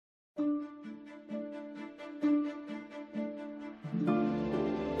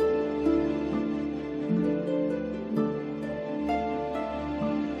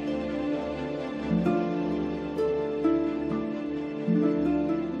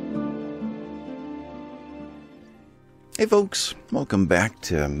Hey folks, welcome back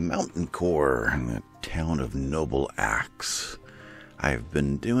to Mountaincore in the town of Noble Axe. I've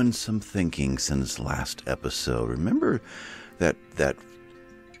been doing some thinking since last episode. Remember that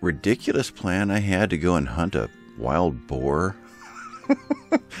ridiculous plan I had to go and hunt a wild boar?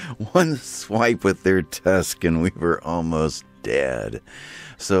 One swipe with their tusk and we were almost dead.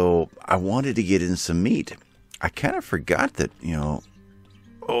 So I wanted to get in some meat. I kind of forgot that, oh,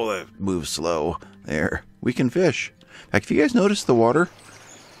 that moves slow. There, we can fish. In fact, if you guys notice the water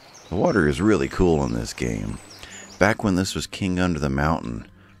is really cool in this game. Back when this was King Under the Mountain,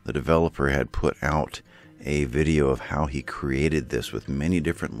 the developer had put out a video of how he created this with many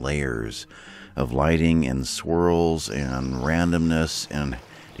different layers of lighting and swirls and randomness and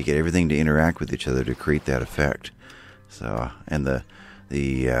to get everything to interact with each other to create that effect. So, and the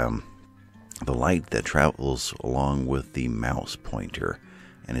light that travels along with the mouse pointer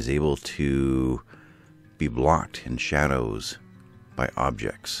and is able to be blocked in shadows by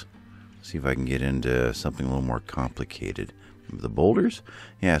objects. See if I can get into something a little more complicated. The boulders?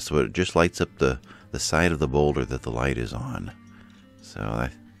 Yeah, so it just lights up the side of the boulder that the light is on. So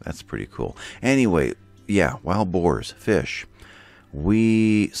that's pretty cool. Anyway, yeah, wild boars, fish.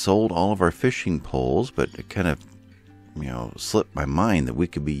 We sold all of our fishing poles, but it kind of slipped my mind that we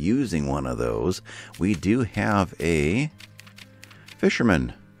could be using one of those. We do have a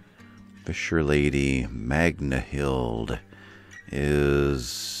fisherman. Fisher lady Magnahild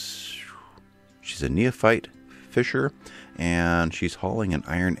she's a neophyte fisher, and she's hauling an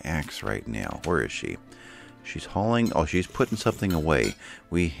iron axe right now. Where is she? She's putting something away.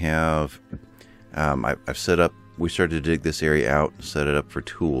 We have, I've set up, we started to dig this area out and set it up for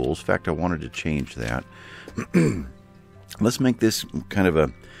tools. In fact, I wanted to change that. Let's make this kind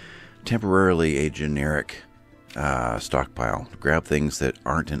of temporarily a generic stockpile. Grab things that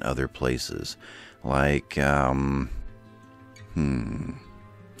aren't in other places. Like, well,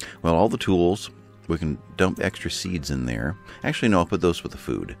 all the tools. We can dump extra seeds in there. Actually, no, I'll put those with the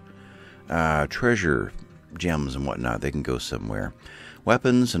food. Treasure, gems and whatnot, they can go somewhere.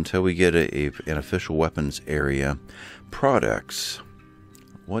 Weapons, until we get an official weapons area. Products.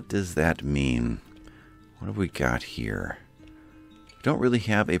 What does that mean? What have we got here? Don't really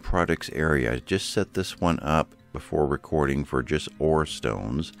have a products area. I just set this one up before recording for just ore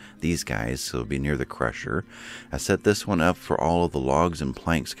stones. These guys, so it'll be near the crusher. I set this one up for all of the logs and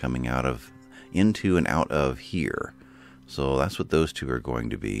planks coming into and out of here. So that's what those two are going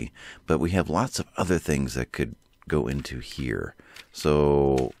to be. But we have lots of other things that could go into here.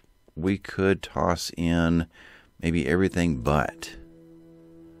 So we could toss in maybe everything but.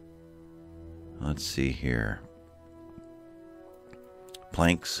 Let's see here.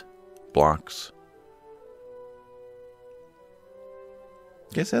 Planks, blocks.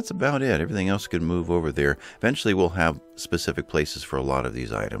 Guess that's about it. Everything else could move over there. Eventually we'll have specific places for a lot of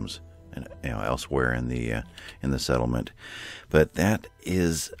these items and elsewhere in the settlement. But that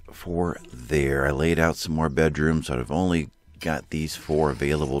is for there. I laid out some more bedrooms. I've only got these 4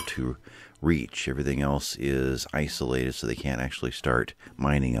 available to reach. Everything else is isolated, so they can't actually start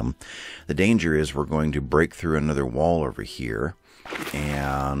mining them. The danger is we're going to break through another wall over here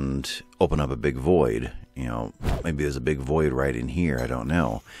and open up a big void. Maybe there's a big void right in here, I don't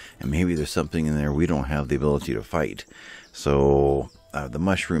know. And maybe there's something in there we don't have the ability to fight. So the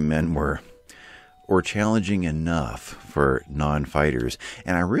mushroom men were challenging enough for non-fighters.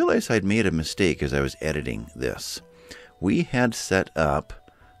 And I realized I'd made a mistake as I was editing this. We had set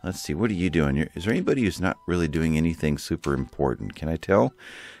up, let's see, what are you doing? Is there anybody who's not really doing anything super important? Can I tell?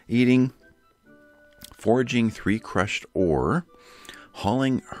 Eating, foraging 3 crushed ore,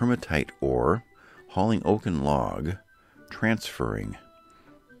 hauling hermitite ore, hauling oaken log, transferring.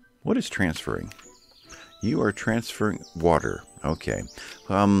 What is transferring? You are transferring water. Okay.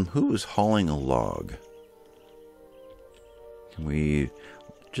 Who is hauling a log? Can we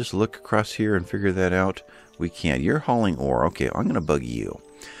just look across here and figure that out? We can't. You're hauling ore. Okay, I'm going to bug you.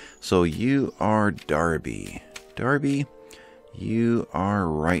 So you are Darby. Darby, you are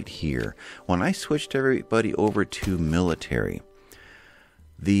right here. When I switched everybody over to military,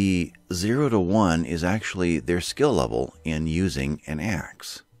 the 0 to 1 is actually their skill level in using an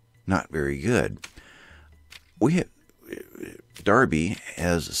axe. Not very good. Darby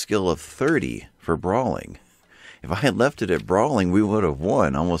has a skill of 30 for brawling. If I had left it at brawling, we would have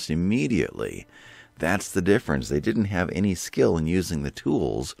won almost immediately. That's the difference. They didn't have any skill in using the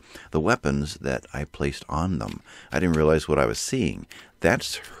tools, the weapons that I placed on them. I didn't realize what I was seeing.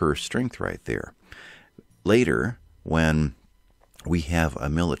 That's her strength right there. Later, when we have a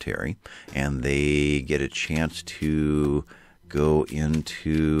military and they get a chance to go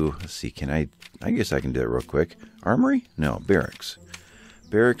into, let's see, I guess I can do it real quick. Armory? No, barracks.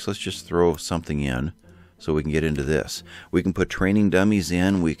 Barracks, let's just throw something in so we can get into this. We can put training dummies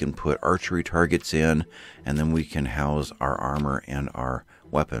in, we can put archery targets in, and then we can house our armor and our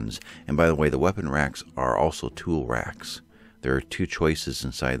weapons. And by the way, the weapon racks are also tool racks. There are two choices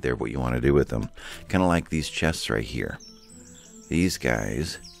inside there what you want to do with them. Kind of like these chests right here. These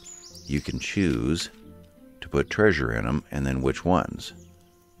guys, you can choose to put treasure in them, and then which ones.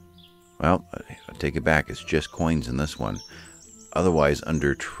 Well, I take it back, it's just coins in this one. Otherwise,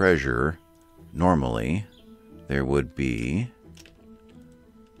 under treasure, normally, there would be...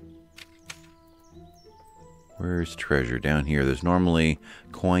 Where's treasure? Down here. There's normally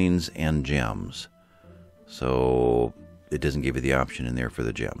coins and gems. So it doesn't give you the option in there for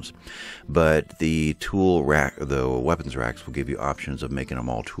the gems. But the tool rack, the weapons racks will give you options of making them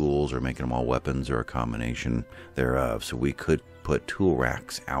all tools or making them all weapons or a combination thereof. So we could put tool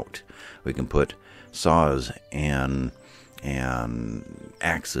racks out. We can put saws and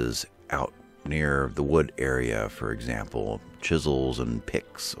axes out near the wood area, for example. Chisels and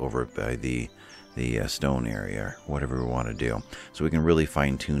picks over by the stone area, whatever we want to do. So we can really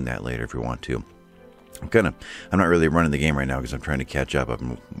fine tune that later if we want to. I'm not really running the game right now because I'm trying to catch up.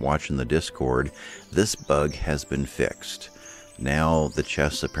 I'm watching the Discord. This bug has been fixed. Now the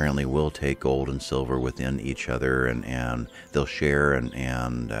chests apparently will take gold and silver within each other, and they'll share,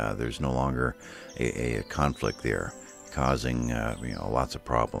 and there's no longer a conflict there, causing lots of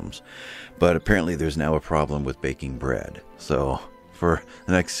problems. But apparently there's now a problem with baking bread. So for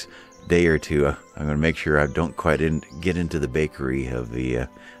the next day or two, I'm going to make sure I don't quite get into the bakery of the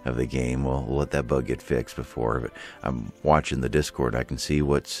game. We'll let that bug get fixed before. But I'm watching the Discord. I can see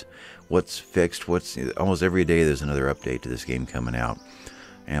what's fixed. Almost every day there's another update to this game coming out.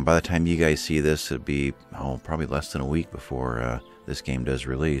 And by the time you guys see this, it'll be probably less than a week before this game does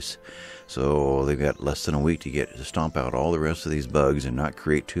release. So they've got less than a week to stomp out all the rest of these bugs and not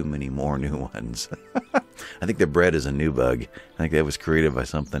create too many more new ones. I think the bread is a new bug. I think that was created by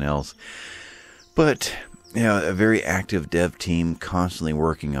something else. But a very active dev team, constantly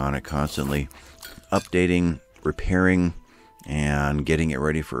working on it, constantly updating, repairing, and getting it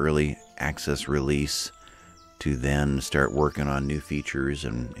ready for early access release to then start working on new features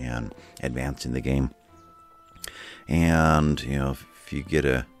and advancing the game. And if you get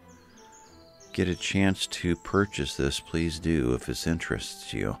a chance to purchase this, please do if this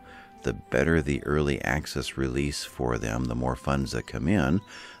interests you. The better the early access release for them, the more funds that come in,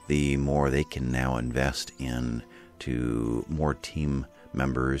 the more they can now invest into more team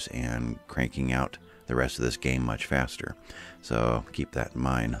members and cranking out the rest of this game much faster. So keep that in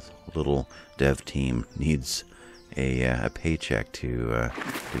mind. A little dev team needs a paycheck to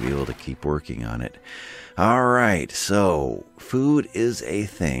be able to keep working on it. All right, so food is a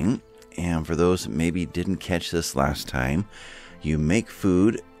thing, and for those that maybe didn't catch this last time, you make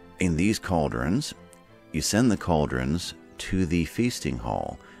food in these cauldrons. You send the cauldrons to the feasting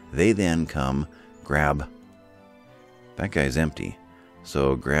hall. They then come grab... That guy's empty.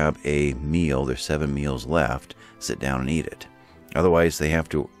 So grab a meal. There's 7 meals left. Sit down and eat it. Otherwise, they have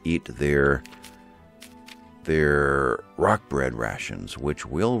to eat their rock bread rations, which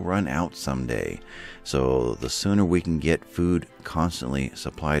will run out someday. So the sooner we can get food constantly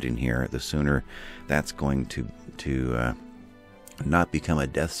supplied in here, the sooner that's going to not become a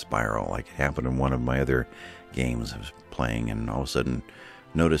death spiral like it happened in one of my other games I was playing, and all of a sudden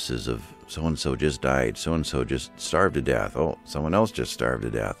notices of so-and-so just died, so-and-so just starved to death, oh, someone else just starved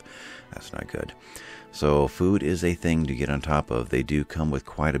to death. That's not good. So food is a thing to get on top of. They do come with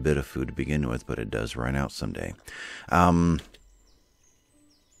quite a bit of food to begin with, but it does run out someday.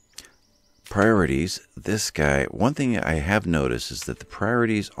 Priorities. This guy, one thing I have noticed is that the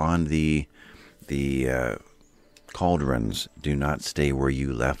priorities on the cauldrons do not stay where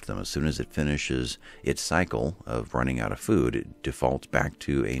you left them. As soon as it finishes its cycle of running out of food, it defaults back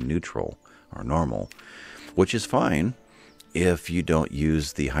to a neutral or normal, which is fine if you don't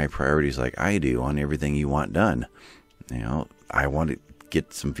use the high priorities like I do on everything you want done. I want to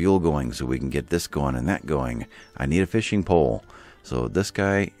get some fuel going so we can get this going and that going. I need a fishing pole. So this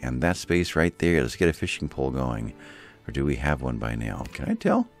guy and that space right there, let's get a fishing pole going. Or do we have one by now? Can I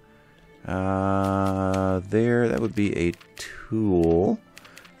tell? There, that would be a tool.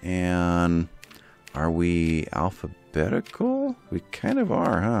 And are we alphabetical? We kind of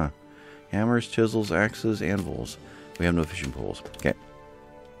are, huh? Hammers, chisels, axes, anvils. We have no fishing poles. Okay.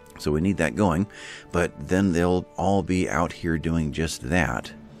 So we need that going. But then they'll all be out here doing just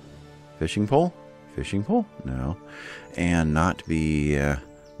that. Fishing pole? Fishing pole? No. And not be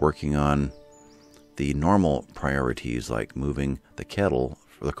working on the normal priorities, like moving the kettle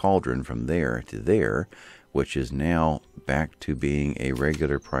for the cauldron from there to there, which is now back to being a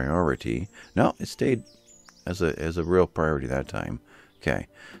regular priority. No, it stayed as a real priority that time. Okay,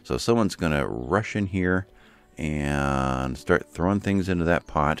 so someone's going to rush in here and start throwing things into that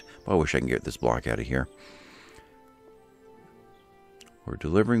pot. Oh, I wish I can get this block out of here. We're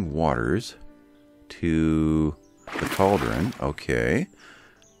delivering waters to the cauldron. Okay,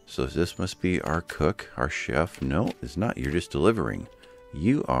 so this must be our cook, our chef. No, it's not. You're just delivering.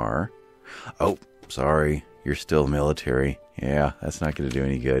 You are... Oh, sorry. You're still military. Yeah, that's not going to do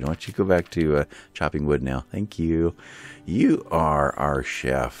any good. Why don't you go back to chopping wood now? Thank you. You are our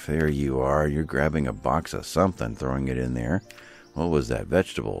chef. There you are. You're grabbing a box of something, throwing it in there. What was that?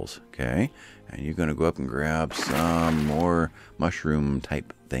 Vegetables. Okay. And you're going to go up and grab some more mushroom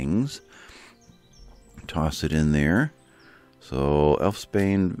type things. Toss it in there. So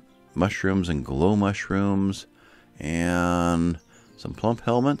Elfsbane mushrooms and glow mushrooms and some plump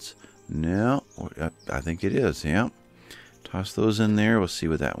helmets. No, I think it is. Yeah. Toss those in there. We'll see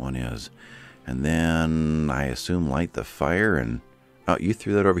what that one is. And then I assume light the fire. And oh, you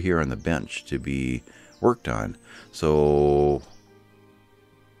threw that over here on the bench to be worked on. So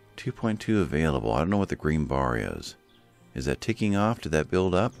 2.2 available. I don't know what the green bar is. Is that ticking off? Did that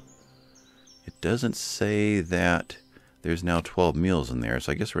build up? It doesn't say that there's now 12 meals in there,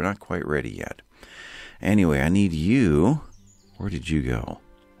 so I guess we're not quite ready yet. Anyway, I need you. Where did you go?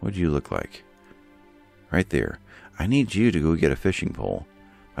 What do you look like? Right there. I need you to go get a fishing pole.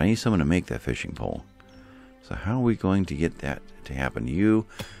 I need someone to make that fishing pole. So how are we going to get that to happen? You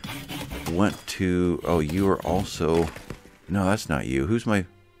went to... Oh, you are also... No, that's not you. Who's my...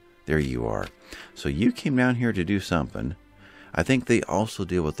 There you are. So you came down here to do something. I think they also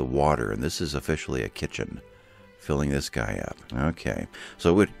deal with the water, and this is officially a kitchen. Filling this guy up. Okay. So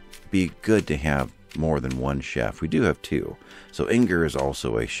it would be good to have more than one chef. We do have two. So Inger is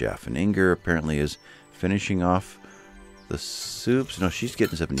also a chef, and Inger apparently is finishing off the soups. No, she's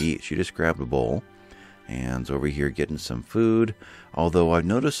getting something to eat. She just grabbed a bowl and is over here getting some food. Although I've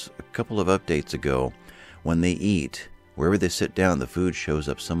noticed a couple of updates ago, when they eat, wherever they sit down, the food shows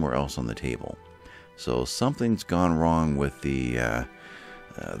up somewhere else on the table. So something's gone wrong with the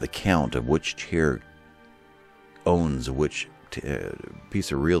count of which chair owns which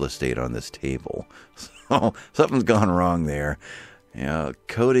piece of real estate on this table. So something's gone wrong there. You know,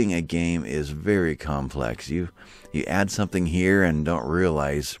 coding a game is very complex. You add something here and don't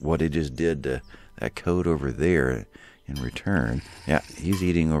realize what it just did to that code over there in return. Yeah, he's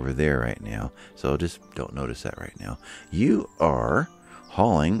eating over there right now. So just don't notice that right now. You are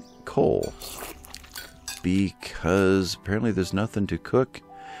hauling coal because apparently there's nothing to cook.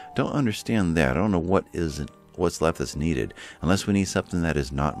 Don't understand that. I don't know what's left that's needed, unless we need something that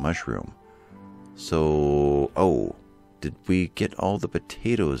is not mushroom. So, oh, did we get all the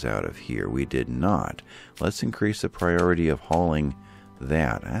potatoes out of here? We did not. Let's increase the priority of hauling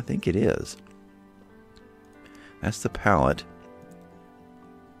that. I think it is. That's the pallet.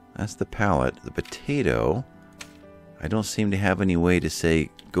 That's the pallet. The potato, I don't seem to have any way to say,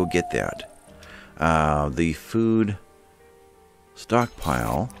 go get that. The food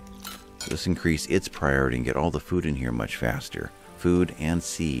stockpile, let's increase its priority and get all the food in here much faster. Food and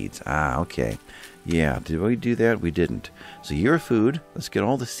seeds. Ah, okay. Yeah, did we do that? We didn't. So your food, let's get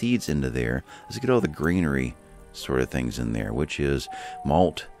all the seeds into there. Let's get all the greenery sort of things in there, which is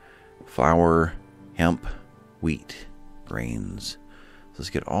malt, flour, hemp, wheat, grains. So let's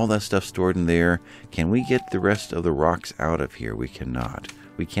get all that stuff stored in there. Can we get the rest of the rocks out of here? We cannot.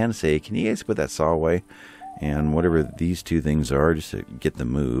 We can say, can you guys put that saw away? And whatever these two things are, just to get them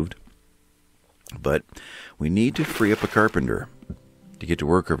moved. But we need to free up a carpenter to get to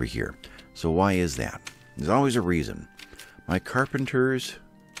work over here. So why is that? There's always a reason. My carpenters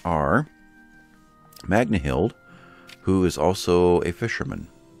are Magnahild, who is also a fisherman.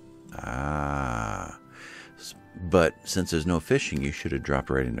 Ah. But since there's no fishing, you should have dropped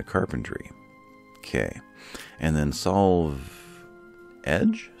right into carpentry. Okay. And then Solve. I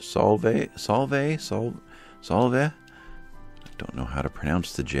don't know how to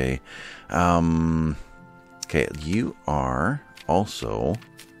pronounce the J. Okay, you are also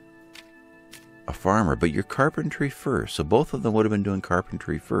a farmer, but you're carpentry first. So both of them would have been doing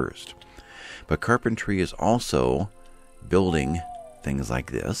carpentry first. But carpentry is also building things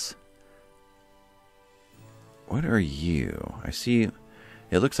like this. What are you? I see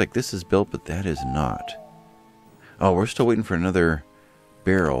it looks like this is built, but that is not. Oh, we're still waiting for another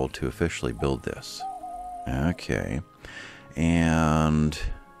barrel to officially build this. Okay. And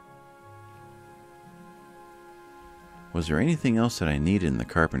was there anything else that I needed in the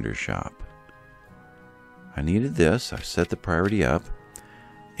carpenter shop? I needed this. I set the priority up.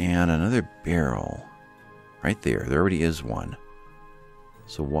 And another barrel. Right there. There already is one.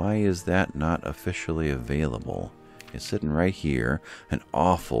 So why is that not officially available? It's sitting right here. An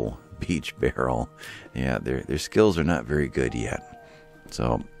awful beach barrel. Yeah, their skills are not very good yet.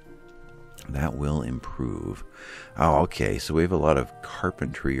 So that will improve. Oh, okay. So we have a lot of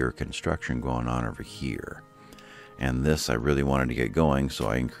carpentry or construction going on over here. And this I really wanted to get going, so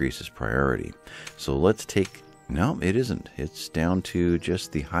I increased its priority. So let's take... No, it isn't. It's down to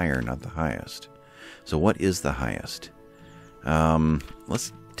just the higher, not the highest. So what is the highest?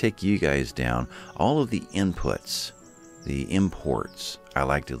 Let's take you guys down. All of the inputs, the imports, I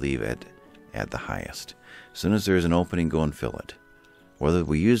like to leave it at the highest. As soon as there's an opening, go and fill it. Whether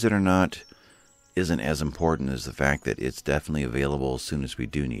we use it or not isn't as important as the fact that it's definitely available as soon as we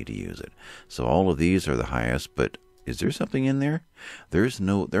do need to use it. So all of these are the highest, but is there something in there? There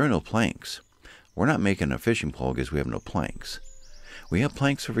are no planks. We're not making a fishing pole because we have no planks. We have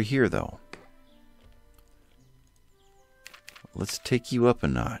planks over here, though. Let's take you up a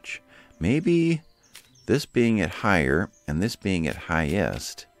notch. Maybe this being at higher and this being at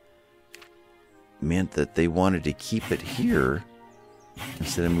highest meant that they wanted to keep it here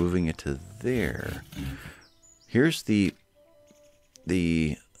instead of moving it to there. Here's the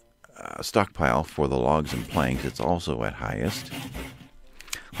stockpile for the logs and planks. It's also at highest.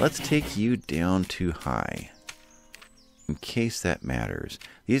 Let's take you down to high, in case that matters.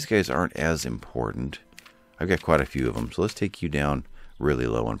 These guys aren't as important. I've got quite a few of them, so let's take you down really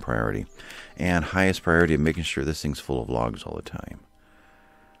low on priority. And highest priority of making sure this thing's full of logs all the time.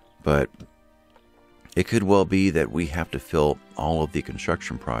 But it could well be that we have to fill all of the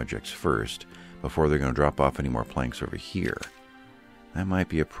construction projects first before they're going to drop off any more planks over here. That might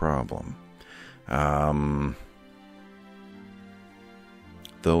be a problem.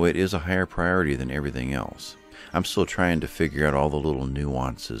 Though it is a higher priority than everything else. I'm still trying to figure out all the little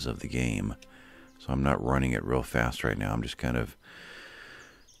nuances of the game. So I'm not running it real fast right now. I'm just kind of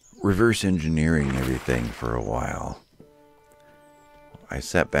reverse engineering everything for a while. I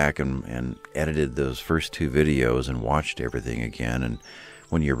sat back and edited those first two videos and watched everything again. And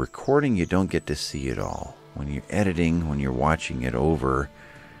when you're recording, you don't get to see it all. When you're editing, when you're watching it over,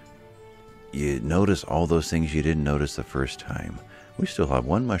 you notice all those things you didn't notice the first time. We still have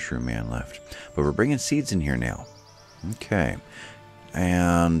one mushroom man left, but we're bringing seeds in here now. Okay.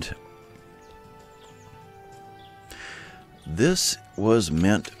 And this was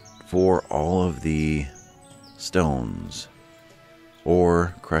meant for all of the stones.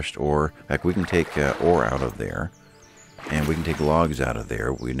 Ore, crushed ore. In fact, we can take ore out of there. And we can take logs out of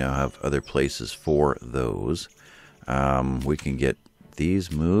there. We now have other places for those. We can get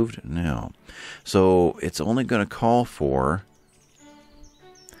these moved now. So it's only going to call for...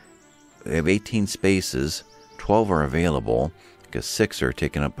 We have 18 spaces. 12 are available because 6 are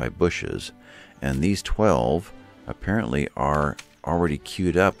taken up by bushes. And these 12 apparently are already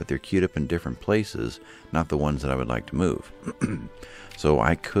queued up, but they're queued up in different places, not the ones that I would like to move. So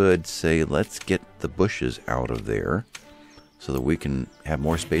I could say, let's get the bushes out of there so that we can have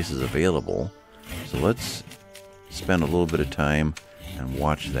more spaces available. So let's spend a little bit of time and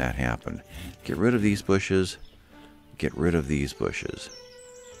watch that happen. Get rid of these bushes. Get rid of these bushes.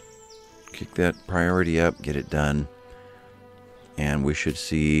 Kick that priority up. Get it done. And we should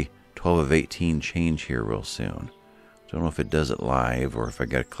see 12 of 18 change here real soon. Don't know if it does it live or if I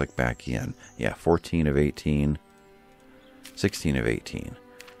got to click back in. Yeah, 14 of 18. 16 of 18.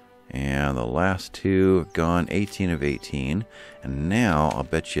 And the last two have gone, 18 of 18. And now I'll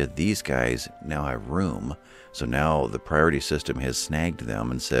bet you these guys now have room. So now the priority system has snagged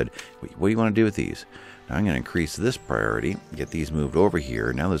them and said, what do you want to do with these? Now I'm going to increase this priority, get these moved over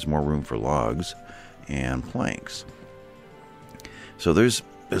here. Now there's more room for logs and planks. So there's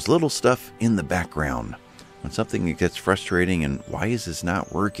little stuff in the background. When something gets frustrating and why is this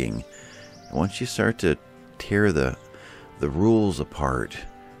not working? Once you start to tear the rules apart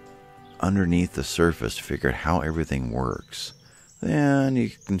underneath the surface to figure out how everything works, then you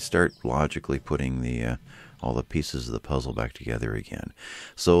can start logically putting all the pieces of the puzzle back together again.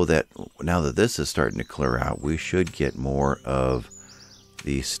 So that now that this is starting to clear out, we should get more of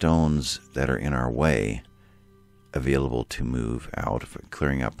the stones that are in our way available to move out,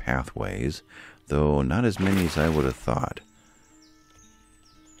 clearing out pathways, though not as many as I would have thought.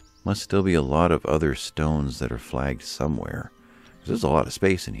 Must still be a lot of other stones that are flagged somewhere. There's a lot of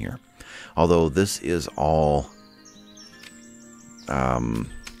space in here. Although this is all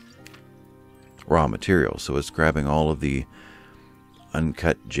raw material, so it's grabbing all of the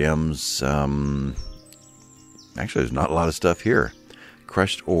uncut gems. Actually, there's not a lot of stuff here.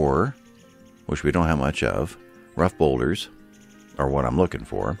 Crushed ore. which we don't have much of. Rough boulders are what I'm looking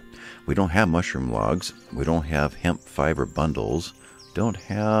for. We don't have mushroom logs. We don't have hemp fiber bundles. Don't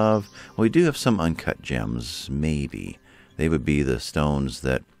have... Well, we do have some uncut gems, maybe. They would be the stones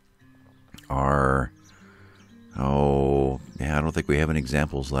that are... Oh, yeah, I don't think we have any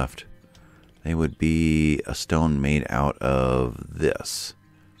examples left. They would be a stone made out of this,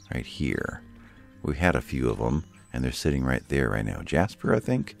 right here. We had a few of them, and they're sitting right there right now. Jasper, I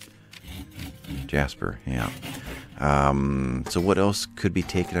think? Jasper, yeah. So what else could be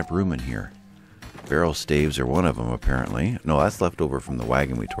taking up room in here? Barrel staves are one of them, apparently. No, that's left over from the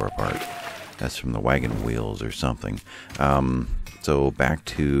wagon we tore apart. That's from the wagon wheels or something. So back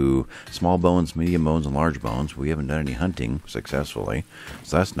to small bones, medium bones, and large bones. We haven't done any hunting successfully,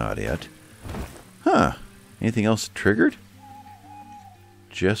 so that's not it. Huh. Anything else triggered?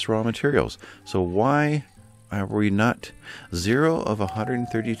 Just raw materials. So why are we not... 0 of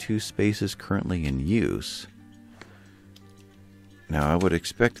 132 spaces currently in use. Now, I would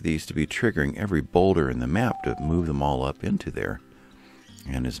expect these to be triggering every boulder in the map to move them all up into there.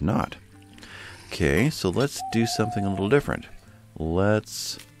 And it's not. Okay, so let's do something a little different.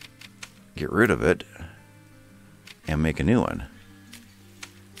 Let's get rid of it and make a new one.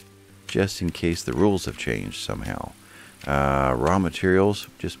 Just in case the rules have changed somehow. Raw materials,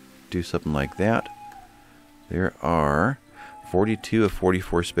 just do something like that. There are 42 of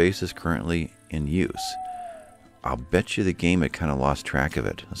 44 spaces currently in use. I'll bet you the game had kind of lost track of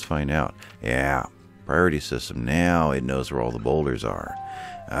it. Let's find out. Yeah, priority system. Now it knows where all the boulders are.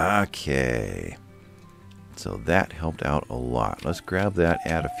 Okay. So that helped out a lot. Let's grab that,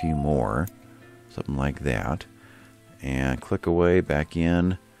 add a few more. Something like that. And click away, back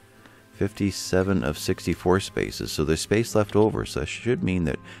in. 57 of 64 spaces. So there's space left over. So that should mean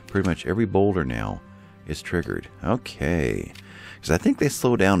that pretty much every boulder now is triggered. Okay. Because I think they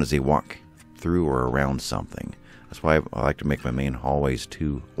slow down as they walk through or around something. That's why I like to make my main hallways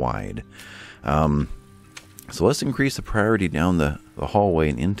too wide. So let's increase the priority down the hallway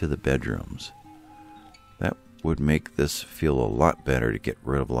and into the bedrooms. That would make this feel a lot better to get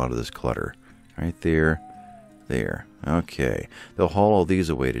rid of a lot of this clutter. Right there. There. Okay. They'll haul all these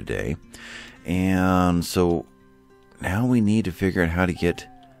away today. And so now we need to figure out how to get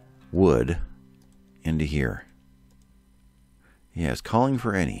wood into here. Yeah, it's calling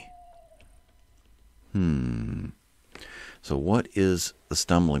for any. So what is the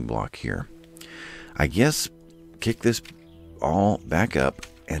stumbling block here? I guess kick this all back up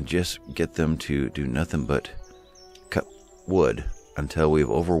and just get them to do nothing but cut wood until we've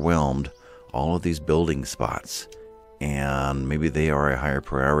overwhelmed all of these building spots. And maybe they are a higher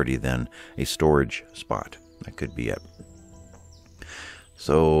priority than a storage spot. That could be it.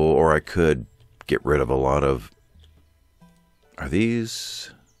 So, or I could get rid of a lot of... Are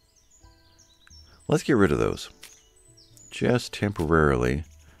these... Let's get rid of those. Just temporarily.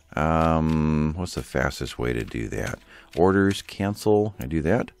 What's the fastest way to do that? Orders, cancel. I do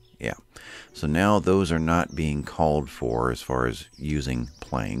that? Yeah. So now those are not being called for as far as using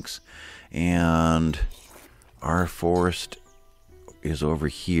planks. And our forest is over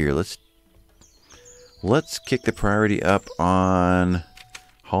here. Let's kick the priority up on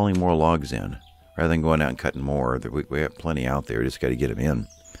hauling more logs in rather than going out and cutting more. We have plenty out there. Just got to get them in.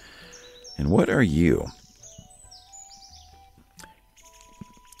 And what are you?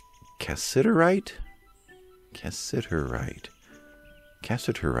 Cassiterite? Cassiterite.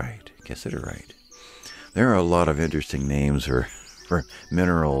 Cassiterite. Cassiterite. There are a lot of interesting names for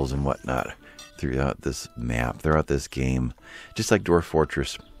minerals and whatnot throughout this map, throughout this game. Just like Dwarf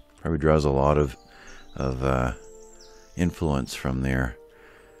Fortress. Probably draws a lot of influence from there.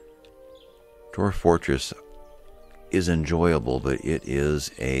 Dwarf Fortress is enjoyable, but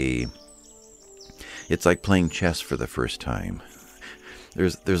it's like playing chess for the first time.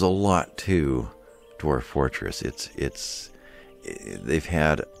 There's a lot to Dwarf Fortress. They've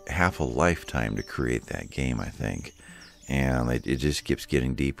had half a lifetime to create that game, I think. And it just keeps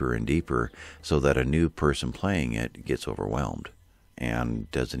getting deeper and deeper so that a new person playing it gets overwhelmed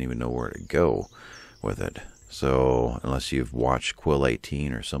and doesn't even know where to go with it. So unless you've watched Quill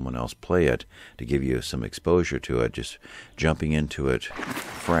 18 or someone else play it to give you some exposure to it, just jumping into it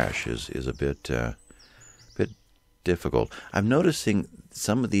fresh is a bit difficult. I'm noticing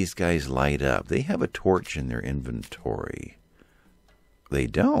some of these guys light up. They have a torch in their inventory. They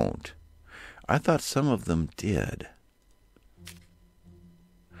don't. I thought some of them did.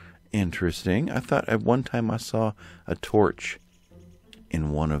 Interesting. I thought at one time I saw a torch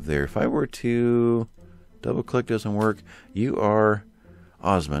in one of their... If I were to... Double click doesn't work. You are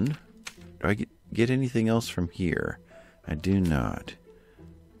Osmond. Do I get anything else from here? I do not.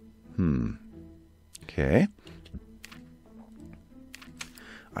 Okay.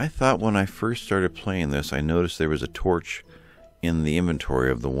 I thought when I first started playing this, I noticed there was a torch in the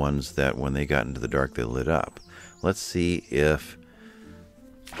inventory of the ones that when they got into the dark, they lit up. Let's see if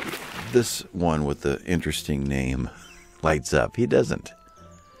this one with the interesting name lights up. He doesn't.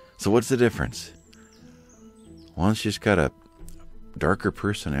 So what's the difference? One's just got a darker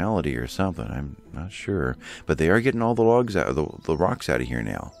personality or something. I'm not sure. But they are getting all the logs out, the rocks out of here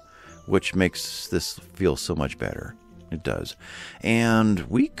now, which makes this feel so much better. It does. And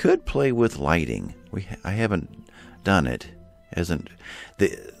we could play with lighting. I haven't done it.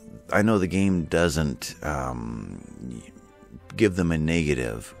 I know the game doesn't give them a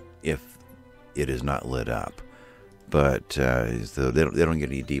negative if it is not lit up, but they don't get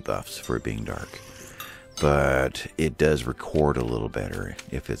any debuffs for it being dark. But it does record a little better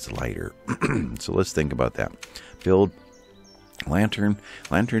if it's lighter. So let's think about that. Build lantern.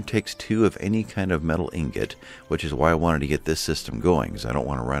 Lantern takes 2 of any kind of metal ingot, which is why I wanted to get this system going, because I don't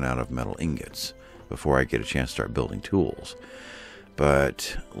want to run out of metal ingots before I get a chance to start building tools.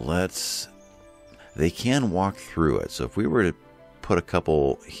 But they can walk through it. So if we were to put a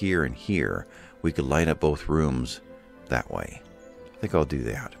couple here and here, we could light up both rooms that way. I think I'll do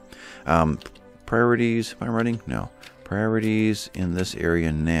that. Priorities, am I running? No. Priorities in this area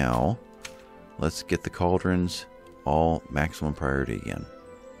now. Let's get the cauldrons all maximum priority again.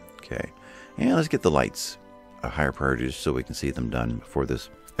 Okay. And let's get the lights a higher priority just so we can see them done before this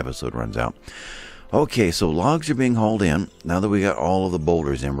episode runs out. Okay, so logs are being hauled in. Now that we got all of the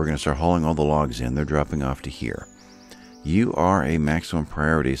boulders in, we're going to start hauling all the logs in. They're dropping off to here. You are a maximum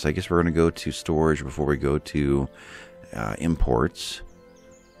priority, so I guess we're going to go to storage before we go to imports.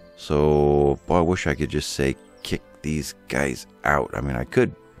 So, boy, I wish I could just say kick these guys out. I mean, I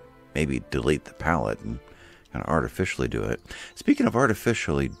could maybe delete the palette and kind of artificially do it. Speaking of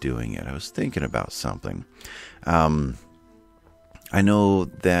artificially doing it, I was thinking about something. I know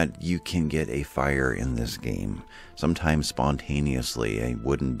that you can get a fire in this game. Sometimes spontaneously, a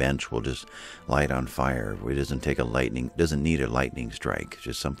wooden bench will just light on fire. It doesn't need a lightning strike.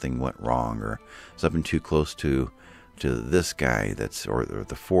 Just something went wrong or something too close to this guy or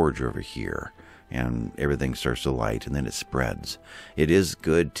the forge over here, and everything starts to light and then it spreads. It is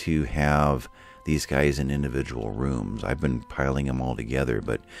good to have these guys in individual rooms. I've been piling them all together,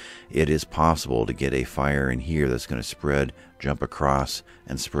 but it is possible to get a fire in here that's going to spread, jump across,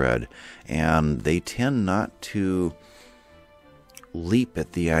 and spread. And they tend not to leap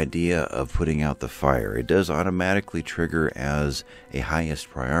at the idea of putting out the fire. It does automatically trigger as a highest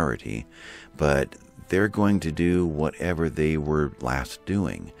priority, but they're going to do whatever they were last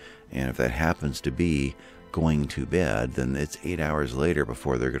doing. And if that happens to be going to bed, then it's 8 hours later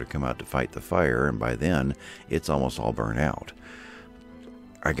before they're going to come out to fight the fire, and by then it's almost all burnt out.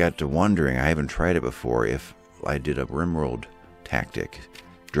 I got to wondering, I haven't tried it before, if I did a Rimworld tactic,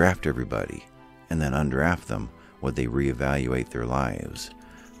 draft everybody and then undraft them, would they reevaluate their lives?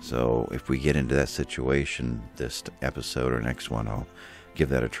 So if we get into that situation this episode or next one, I'll give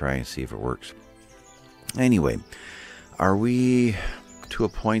that a try and see if it works. Anyway, are we to a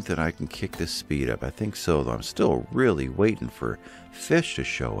point that I can kick this speed up? I think so, though I'm still really waiting for fish to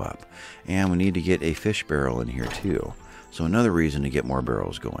show up. And we need to get a fish barrel in here too. So another reason to get more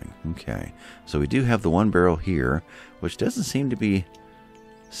barrels going. Okay, so we do have the one barrel here, which doesn't seem to be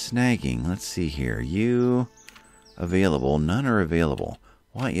snagging. Let's see here. You available. None are available.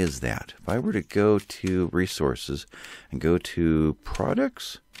 Why is that? If I were to go to resources and go to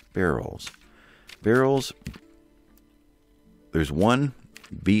products, barrels, there's one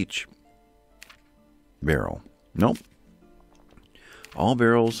beach barrel. Nope. All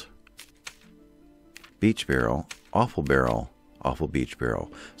barrels, beach barrel, awful beach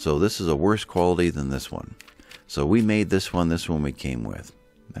barrel. So this is a worse quality than this one. So we made this one we came with.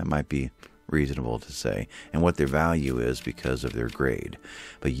 That might be reasonable to say. And what their value is because of their grade.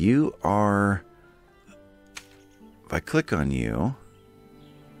 But you are, if I click on you,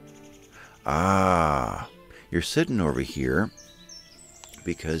 you're sitting over here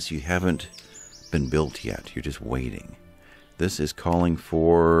because you haven't been built yet. You're just waiting. This is calling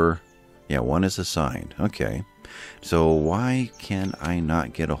for, yeah, one is assigned. Okay. So why can I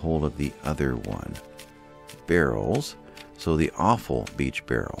not get a hold of the other one? Barrels. So the awful beach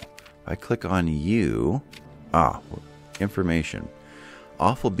barrel. I click on you. Information.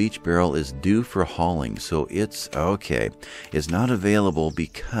 Awful beach barrel is due for hauling. So it's, okay. It's not available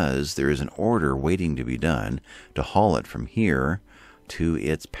because there is an order waiting to be done to haul it from here to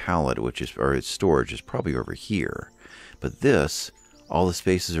its pallet, or its storage is probably over here. But this, all the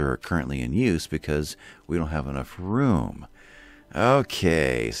spaces are currently in use because we don't have enough room.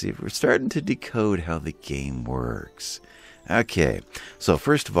 Okay, see, we're starting to decode how the game works. Okay, so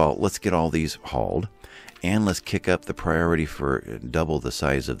first of all, let's get all these hauled. And let's kick up the priority for double the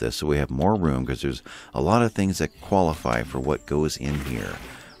size of this so we have more room, because there's a lot of things that qualify for what goes in here.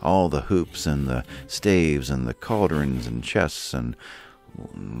 All the hoops and the staves and the cauldrons and chests, and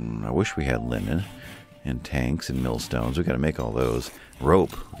I wish we had linen and tanks and millstones. We've got to make all those.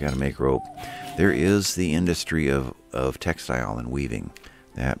 Rope. We've got to make rope. There is the industry of textile and weaving.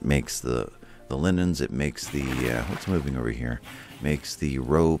 That makes the linens. It makes the... what's moving over here? Makes the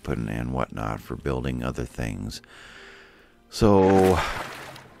rope and whatnot for building other things. So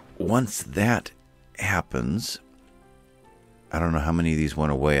once that happens, I don't know how many of these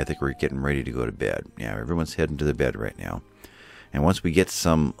went away. I think we're getting ready to go to bed. Yeah, everyone's heading to the bed right now. And once we get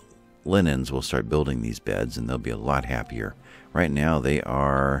some linens, we'll start building these beds, and they'll be a lot happier. Right now they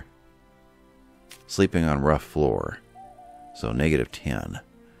are sleeping on rough floor, so -10.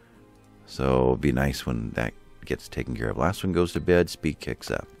 So it'd be nice when that gets taken care of. Last one goes to bed, speed kicks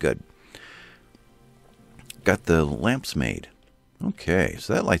up. Good. Got the lamps made. Okay,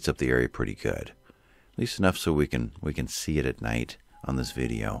 so that lights up the area pretty good. At least enough so we can see it at night on this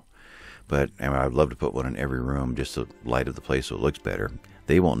video. But I mean, I'd love to put one in every room just to light up the place so it looks better.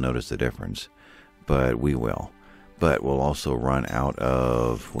 They won't notice the difference, but we will. But we'll also run out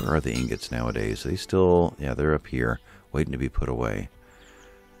of... Where are the ingots nowadays? They still... Yeah, they're up here, waiting to be put away.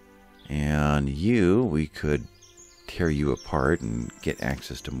 And we could tear you apart and get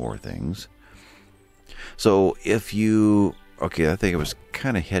access to more things. So if you... Okay, I think I was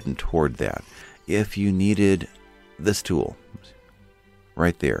kind of heading toward that. If you needed this tool,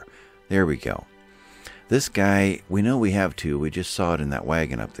 right there. There we go. This guy, we know we have two. We just saw it in that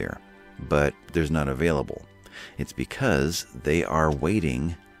wagon up there. But there's none available. It's because they are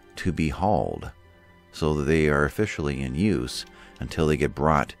waiting to be hauled. So that they are officially in use until they get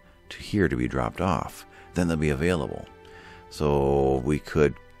brought to here to be dropped off. Then they'll be available. So we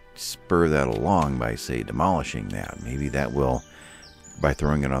could spur that along by, say, demolishing that. Maybe that will, by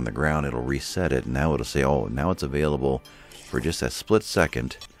throwing it on the ground, it'll reset it. And now it'll say, oh, now it's available for just a split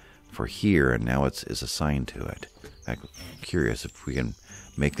second for here, and now it's assigned to it. I'm curious if we can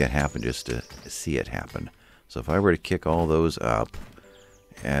make that happen just to see it happen. So if I were to kick all those up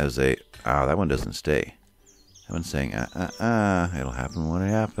as a... Ah, that one doesn't stay. That one's saying, it'll happen when it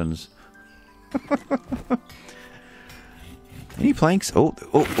happens. Any planks? Oh,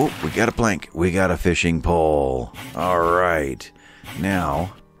 we got a plank. We got a fishing pole. All right.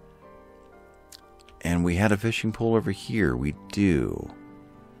 Now, and we had a fishing pole over here. We do.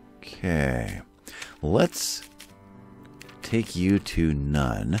 Okay. Let's take you to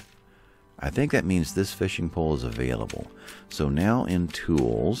none. I think that means this fishing pole is available. So now in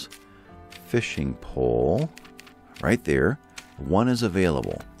tools, fishing pole, right there, one is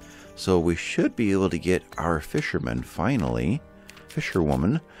available. So we should be able to get our fisherman finally,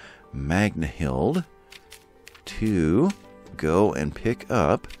 fisherwoman, Magnahild, to go and pick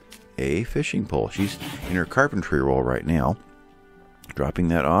up a fishing pole. She's in her carpentry role right now. Dropping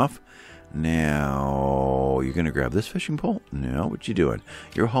that off. Now, you're going to grab this fishing pole? No, what you doing?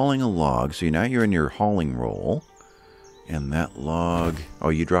 You're hauling a log, so now you're in your hauling role. And that log... Oh,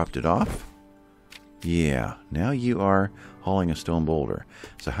 you dropped it off? Yeah, now you are hauling a stone boulder.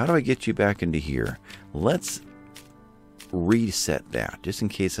 So how do I get you back into here? Let's reset that, just in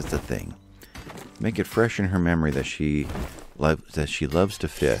case that's a thing. Make it fresh in her memory that she loves to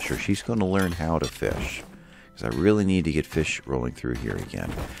fish, or she's going to learn how to fish. Because I really need to get fish rolling through here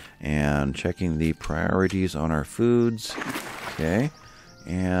again. And checking the priorities on our foods. Okay.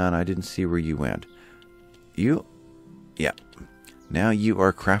 And I didn't see where you went. Yeah. Now you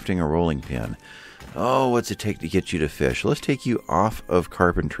are crafting a rolling pin. Oh, what's it take to get you to fish? Let's take you off of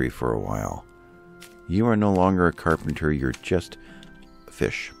carpentry for a while. You are no longer a carpenter. You're just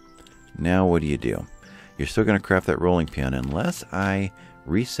fish. Now what do? You're still going to craft that rolling pin unless I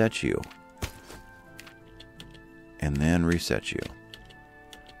reset you. And then reset you.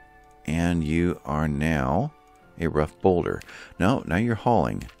 And you are now a rough boulder. No, now you're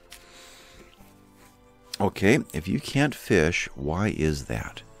hauling. Okay, if you can't fish, why is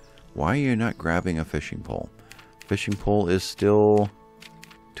that? Why are you not grabbing a fishing pole? Fishing pole is still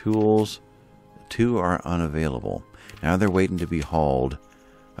tools. 2 are unavailable. Now they're waiting to be hauled,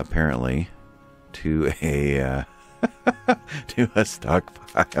 apparently, to a to a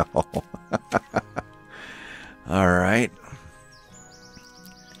stockpile. All right.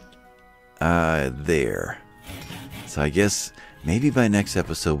 There. So I guess maybe by next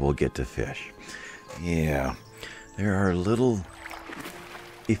episode we'll get to fish. Yeah. There are little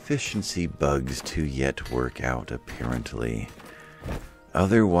efficiency bugs to yet work out, apparently.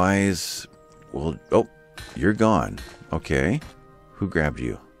 Otherwise, well, oh, you're gone. Okay. Who grabbed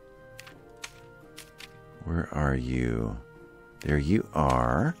you? Where are you? There you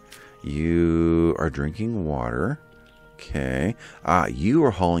are. You are drinking water. Okay. You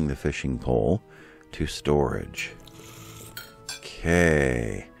are hauling the fishing pole to storage.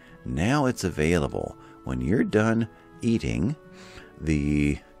 Okay. Now it's available. When you're done eating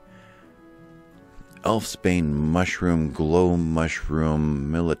the Elfsbane mushroom, glow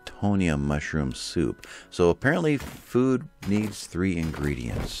mushroom, melatonia mushroom soup. So apparently food needs 3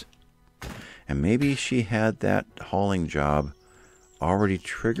 ingredients. And maybe she had that hauling job already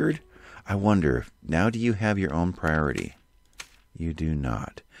triggered. I wonder, now do you have your own priority? You do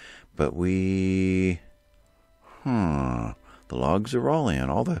not. But the logs are all in.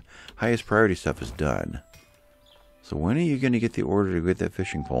 All the highest priority stuff is done. So when are you going to get the order to get that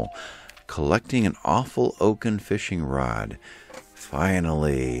fishing pole? Collecting an awful oaken fishing rod.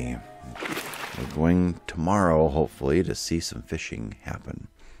 Finally. We're going tomorrow, hopefully, to see some fishing happen.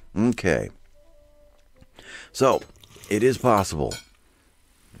 Okay. So, it is possible.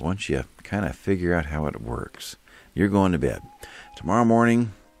 Once you kind of figure out how it works, you're going to bed. Tomorrow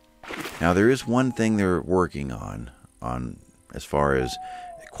morning, now there is one thing they're working on as far as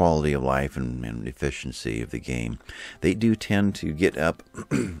quality of life and efficiency of the game. They do tend to get up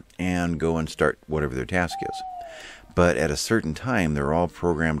and go and start whatever their task is. But at a certain time, they're all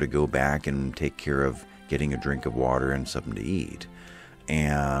programmed to go back and take care of getting a drink of water and something to eat.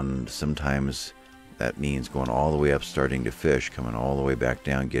 And sometimes that means going all the way up, starting to fish, coming all the way back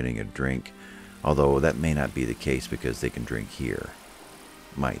down, getting a drink. Although that may not be the case because they can drink here.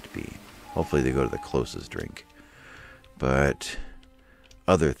 Might be. Hopefully they go to the closest drink. But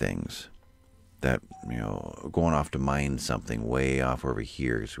other things that, going off to mine something way off over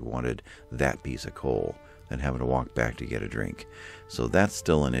here because we wanted that piece of coal, then having to walk back to get a drink. So that's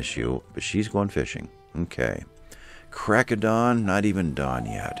still an issue, but she's going fishing. Okay. Crack of dawn, not even dawn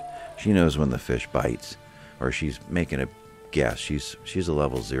yet. She knows when the fish bites, or she's making a guess. She's a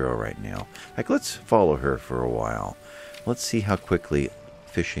level 0 right now. Like, let's follow her for a while. Let's see how quickly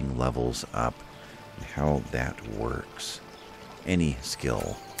fishing levels up and how that works. Any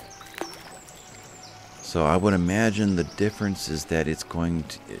skill. So I would imagine the difference is that it's going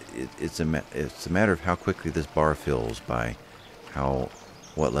to it's a matter of how quickly this bar fills by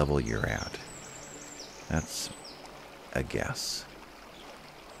what level you're at. That's a guess.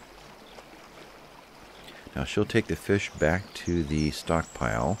 Now she'll take the fish back to the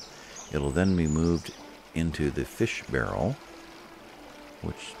stockpile. It'll then be moved into the fish barrel,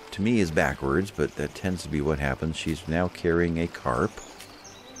 which to me is backwards, but that tends to be what happens. She's now carrying a carp.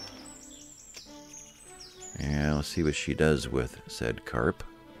 And let's see what she does with said carp.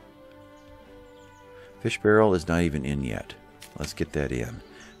 Fish barrel is not even in yet. Let's get that in.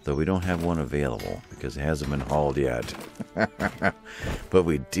 Though we don't have one available because it hasn't been hauled yet. But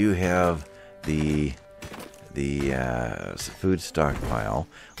we do have the food stockpile.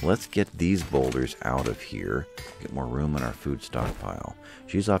 Let's get these boulders out of here. Get more room in our food stockpile.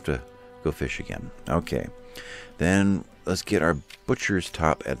 She's off to go fish again. Okay. Then let's get our butcher's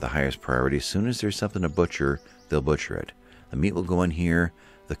top at the highest priority. As soon as there's something to butcher, they'll butcher it. The meat will go in here.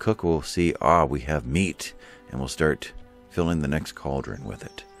 The cook will see, we have meat. And we'll start filling the next cauldron with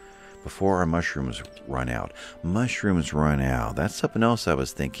it. Before our mushrooms run out. Mushrooms run out. That's something else I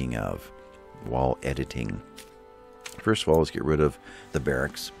was thinking of while editing. First of all, let's get rid of the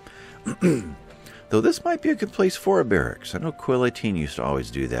barracks. Though this might be a good place for a barracks. I know Quill18 used to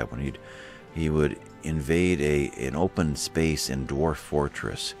always do that when he would invade an open space in Dwarf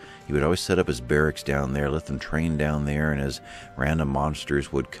Fortress. He would always set up his barracks down there, let them train down there, and as random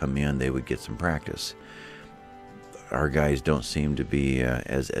monsters would come in, they would get some practice. Our guys don't seem to be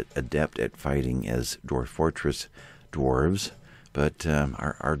as adept at fighting as Dwarf Fortress dwarves. But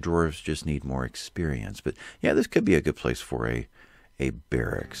our dwarves just need more experience. But yeah, this could be a good place for a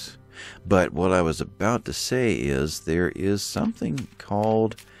barracks. But what I was about to say is there is something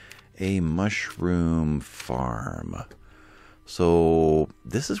called a mushroom farm. So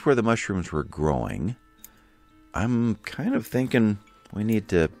this is where the mushrooms were growing. I'm kind of thinking we need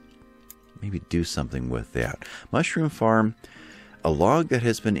to maybe do something with that. Mushroom farm, a log that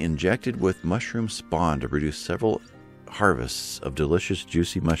has been injected with mushroom spawn to produce several harvests of delicious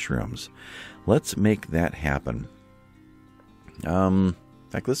juicy mushrooms. Let's make that happen. In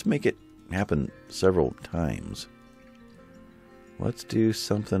fact, let's make it happen several times. Let's do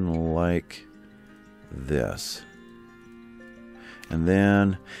something like this. And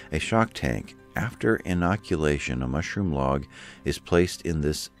then a shock tank. After inoculation, a mushroom log is placed in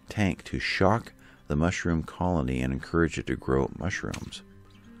this tank to shock the mushroom colony and encourage it to grow mushrooms.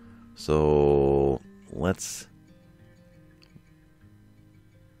 So let's...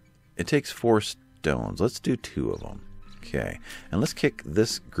 It takes 4 stones. Let's do 2 of them. Okay. And let's kick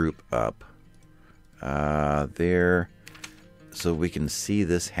this group up there so we can see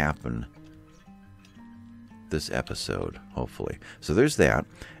this happen this episode, hopefully. So there's that.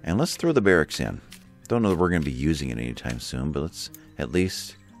 And let's throw the barracks in. Don't know that we're going to be using it anytime soon, but let's at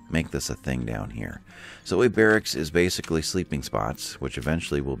least make this a thing down here. So a barracks is basically sleeping spots, which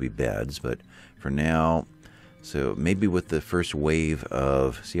eventually will be beds, but for now, so maybe with the first wave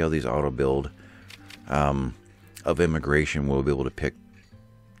of, see how these auto build of immigration, we'll be able to pick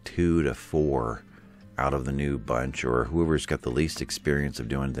 2 to 4 out of the new bunch, or whoever's got the least experience of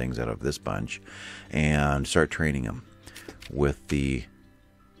doing things out of this bunch, and start training them with the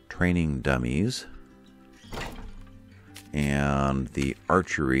training dummies and the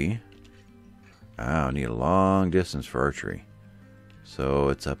archery. I need a long distance for archery, so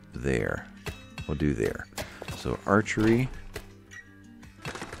it's up there. We'll do there. So archery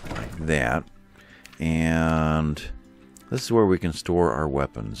like that, and this is where we can store our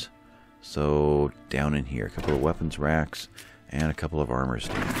weapons. So down in here, a couple of weapons racks and a couple of armor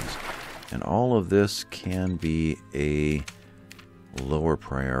stands. And all of this can be a lower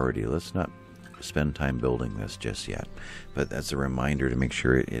priority. Let's not spend time building this just yet. But that's a reminder to make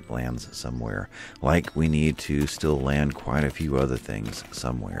sure it lands somewhere. Like we need to still land quite a few other things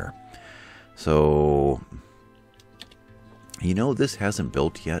somewhere. So, you know, this hasn't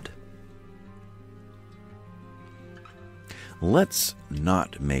built yet. Let's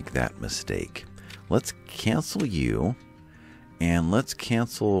not make that mistake. Let's cancel you, and let's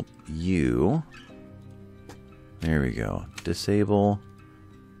cancel you. There we go. Disable.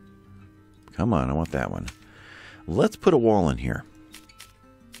 Come on, I want that one. Let's put a wall in here.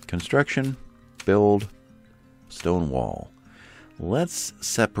 Construction, build, stone wall. Let's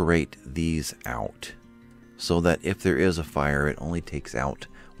separate these out so that if there is a fire, it only takes out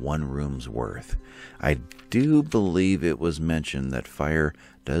 1 room's worth. I do believe it was mentioned that fire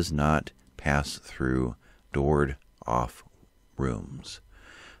does not pass through doored off rooms.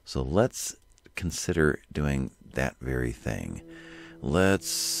 So let's consider doing that very thing.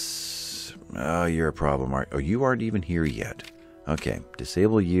 Let's... Oh, you're a problem. Oh, you aren't even here yet. Okay,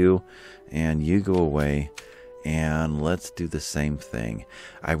 disable you, and you go away, and let's do the same thing.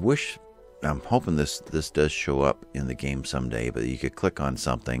 I'm hoping this does show up in the game someday, but you could click on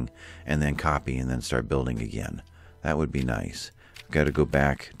something and then copy and then start building again. That would be nice. I've got to go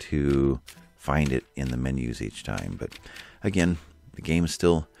back to find it in the menus each time. But again, the game's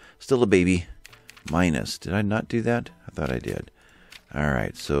still a baby. Minus. Did I not do that? I thought I did. All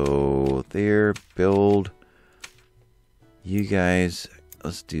right, so there, build. You guys,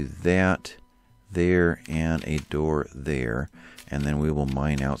 let's do that there and a door there. And then we will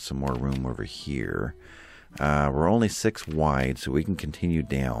mine out some more room over here. We're only 6 wide, so we can continue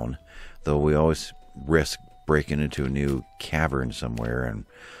down. Though we always risk breaking into a new cavern somewhere and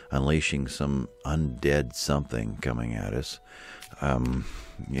unleashing some undead something coming at us.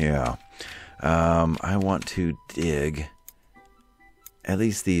 Yeah. I want to dig at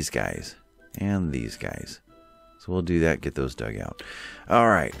least these guys and these guys. So we'll do that, get those dug out. All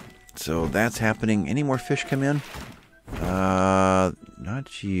right. So that's happening. Any more fish come in?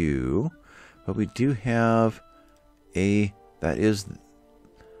 Not you, but we do have that is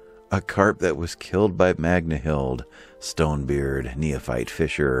a carp that was killed by Magnahild, Stonebeard, Neophyte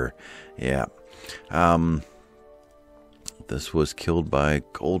Fisher. Yeah. This was killed by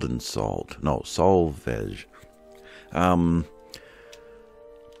Golden Salt. No, Solvej.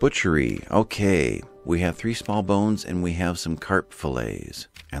 Butchery. Okay. We have 3 small bones and we have some carp fillets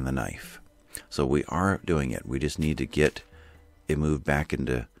and the knife. So we are doing it. We just need to get it moved back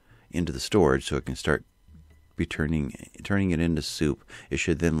into the storage so it can start turning it into soup. It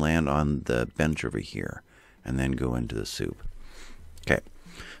should then land on the bench over here and then go into the soup. Okay.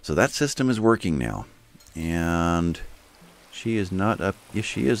 So that system is working now. And she is not up. Yes,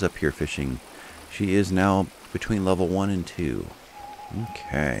 she is up here fishing. She is now between level 1 and 2.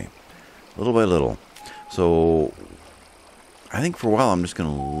 Okay. Little by little. So I think for a while I'm just going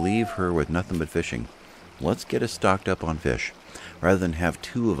to leave her with nothing but fishing. Let's get us stocked up on fish. Rather than have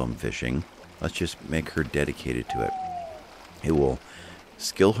 2 of them fishing, let's just make her dedicated to it. It will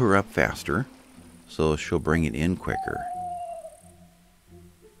skill her up faster, so she'll bring it in quicker.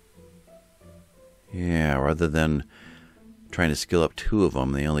 Yeah, rather than trying to skill up 2 of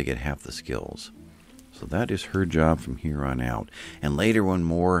them, they only get half the skills. So that is her job from here on out. And later when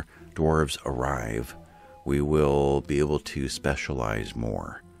more dwarves arrive, we will be able to specialize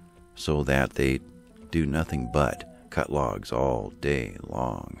more so that they do nothing but cut logs all day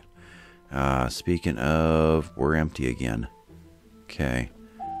long. Speaking of, we're empty again. Okay.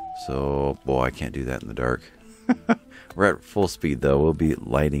 So, boy, I can't do that in the dark. We're at full speed, though. We'll be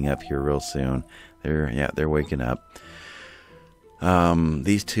lighting up here real soon. They're waking up.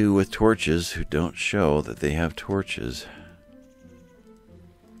 These two with torches who don't show that they have torches.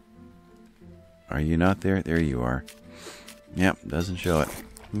 Are you not there? There you are. Yep, doesn't show it.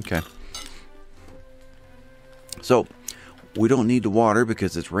 Okay. So, we don't need the water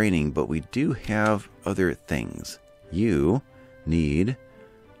because it's raining, but we do have other things. You need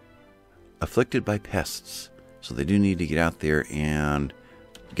afflicted by pests. So they do need to get out there and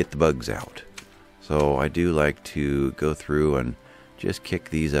get the bugs out. So I do like to go through and just kick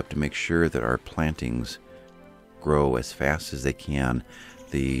these up to make sure that our plantings grow as fast as they can.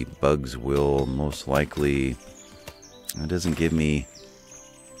 The bugs will most likely... It doesn't give me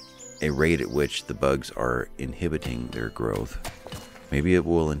a rate at which the bugs are inhibiting their growth. Maybe it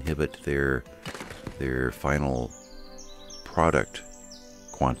will inhibit their final product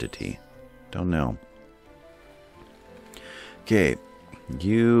quantity. Don't know. Okay,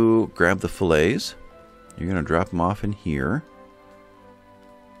 you grab the fillets. You're going to drop them off in here.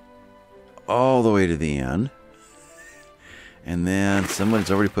 All the way to the end. And then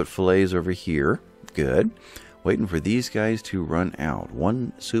someone's already put fillets over here. Good. Waiting for these guys to run out.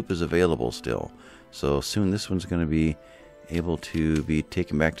 One soup is available still. So soon this one's going to be able to be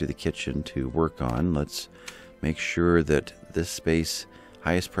taken back to the kitchen to work on. Let's make sure that this space,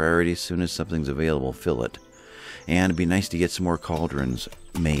 highest priority, as soon as something's available, fill it. And it'd be nice to get some more cauldrons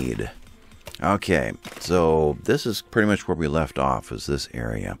made. Okay, so this is pretty much where we left off, is this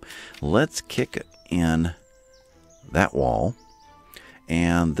area. Let's kick in that wall.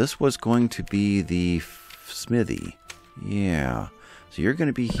 And this was going to be the smithy. Yeah. So you're going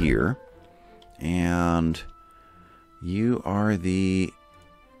to be here. And you are the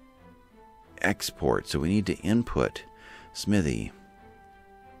export. So we need to input smithy.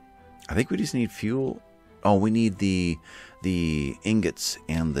 I think we just need fuel. Oh, we need the ingots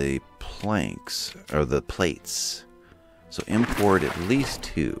and the planks, or the plates. So import at least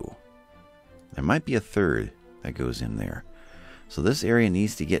 2. There might be a third that goes in there. So this area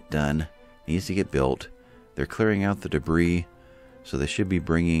needs to get done, needs to get built. They're clearing out the debris, so they should be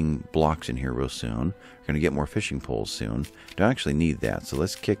bringing blocks in here real soon. We're going to get more fishing poles soon. Don't actually need that, so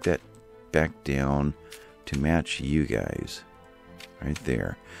let's kick that back down to match you guys. Right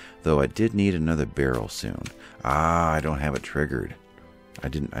there. Though I did need another barrel soon. Ah, I don't have it triggered.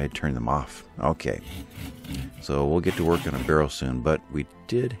 I turned them off. Okay. So we'll get to work on a barrel soon, but we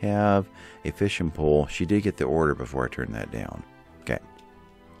did have a fishing pole. She did get the order before I turned that down. Okay.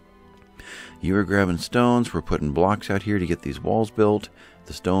 You were grabbing stones. We're putting blocks out here to get these walls built.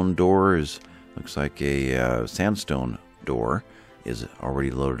 The stone door looks like a sandstone door is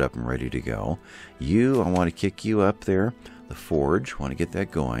already loaded up and ready to go. I want to kick you up there. The forge, want to get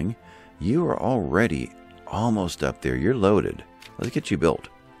that going. You are already almost up there. You're loaded. Let's get you built.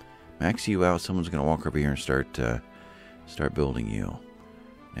 Max you out. Someone's going to walk over here and start building you.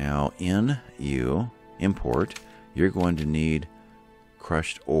 Now, import, you're going to need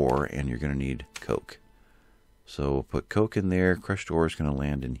crushed ore, and you're going to need coke. So we'll put coke in there. Crushed ore is going to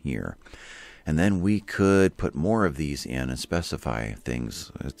land in here. And then we could put more of these in and specify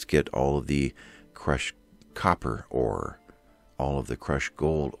things. Let's get all of the crushed copper ore, all of the crushed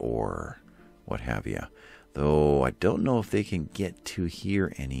gold ore, what have you. Though I don't know if they can get to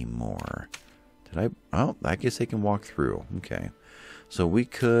here anymore. Oh, I guess they can walk through. Okay. So we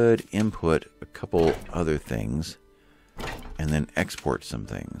could input a couple other things and then export some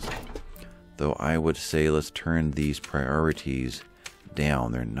things. Though I would say let's turn these priorities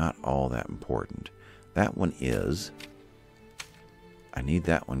down. They're not all that important. That one is. I need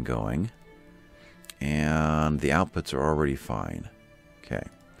that one going. And the outputs are already fine. Okay.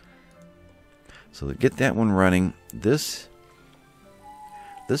 So to get that one running, this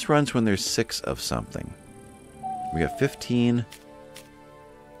runs when there's 6 of something. We got 15.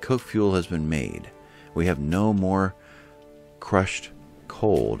 Coke fuel has been made. We have no more crushed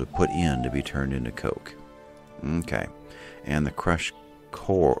coal to put in to be turned into coke. Okay. And the crushed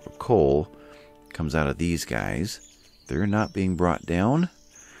coal comes out of these guys. They're not being brought down.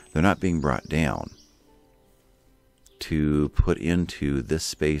 They're not being brought down to put into this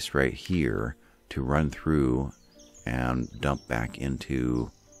space right here to run through and dump back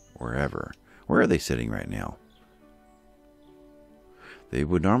into wherever. Where are they sitting right now? They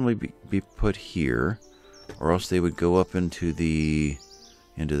would normally be put here, or else they would go up into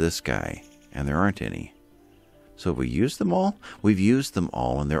this guy, and there aren't any. So have we used them all? We've used them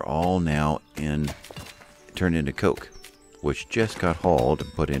all, and they're all now turned into coke, which just got hauled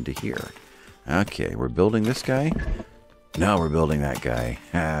and put into here. Okay, we're building this guy. No, we're building that guy.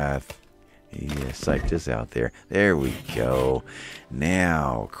 Yeah, psych this out there. There we go.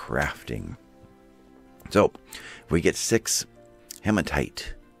 Now, crafting. So, if we get 6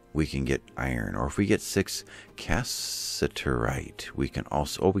 hematite, we can get iron. Or if we get 6 cassiterite, we can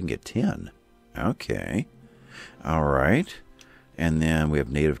also... Oh, we can get 10. Okay. All right. And then we have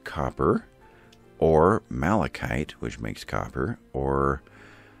native copper. Or malachite, which makes copper. Or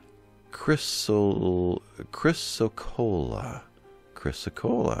chrysocolla.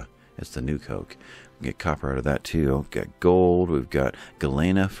 Chrysocolla. It's the new coke. We get copper out of that too. We've got gold. We've got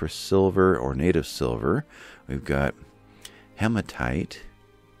galena for silver or native silver. We've got hematite.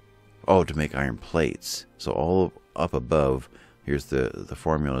 Oh, to make iron plates. So all up above, here's the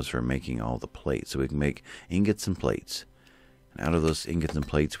formulas for making all the plates. So we can make ingots and plates. And out of those ingots and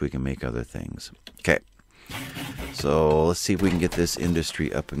plates, we can make other things. Okay. So let's see if we can get this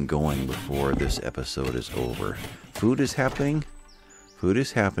industry up and going before this episode is over. Food is happening. Food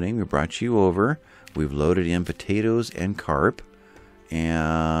is happening. We brought you over. We've loaded in potatoes and carp.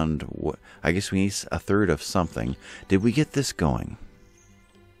 And I guess we need a third of something. Did we get this going?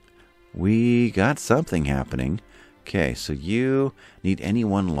 We got something happening. Okay, so you need any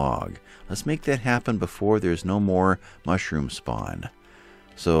one log. Let's make that happen before there's no more mushroom spawn.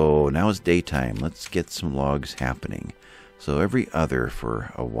 So now it's daytime. Let's get some logs happening. So every other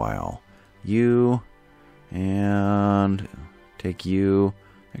for a while. You and... Take you.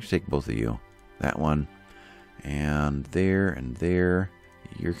 Actually, take both of you. That one. And there.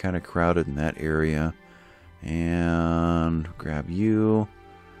 You're kind of crowded in that area. And grab you.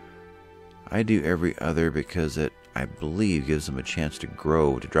 I do every other because it, I believe, gives them a chance to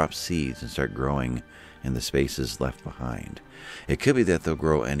grow, to drop seeds and start growing in the spaces left behind. It could be that they'll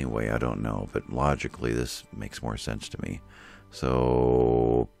grow anyway. I don't know. But logically, this makes more sense to me.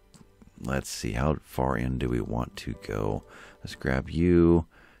 So let's see. How far in do we want to go? Let's grab you,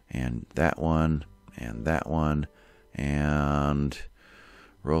 and that one, and that one, and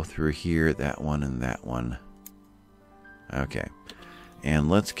roll through here, that one, and that one. Okay. And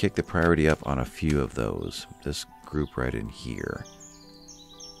let's kick the priority up on a few of those. This group right in here.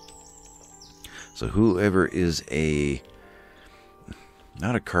 So whoever is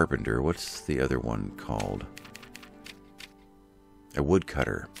not a carpenter, what's the other one called? A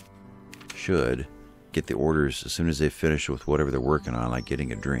woodcutter. Should get the orders as soon as they finish with whatever they're working on, like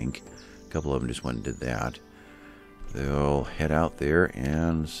getting a drink. A couple of them just went and did that. They'll head out there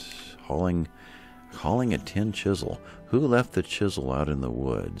and hauling a tin chisel. Who left the chisel out in the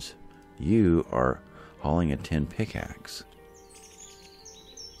woods? You are hauling a tin pickaxe.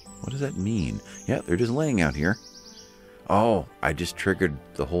 What does that mean? Yeah, they're just laying out here. Oh, I just triggered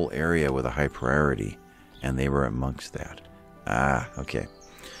the whole area with a high priority, and they were amongst that. Ah, okay.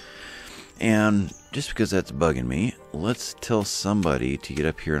 And just because that's bugging me, let's tell somebody to get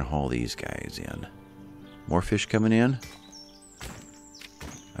up here and haul these guys in. More fish coming in?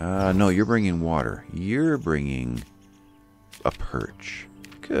 No, you're bringing water. You're bringing a perch.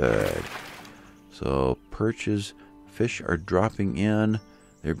 Good. So perches, fish are dropping in.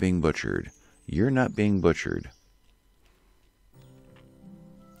 They're being butchered. You're not being butchered.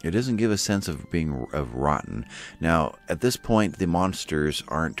 It doesn't give a sense of being rotten. Now, at this point, the monsters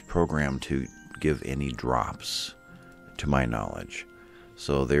aren't programmed to give any drops, to my knowledge.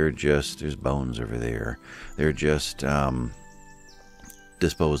 So they're just, there's bones over there. They're just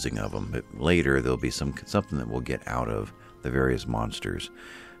disposing of them. But later, there'll be something that we'll get out of the various monsters.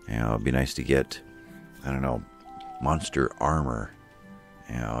 You know, it'd be nice to get, I don't know, monster armor.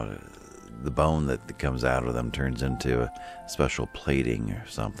 You know, the bone that comes out of them turns into a special plating or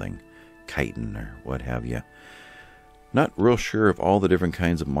something, chitin or what have you. Not real sure of all the different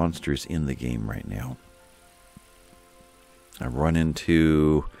kinds of monsters in the game right now. I've run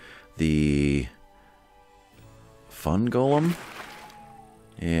into the fun golem.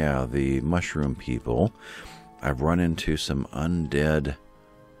 Yeah, the mushroom people. I've run into some undead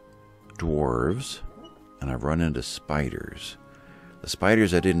dwarves, and I've run into spiders. The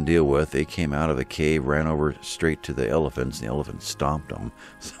spiders I didn't deal with. They came out of the cave, ran over straight to the elephants, and the elephants stomped them.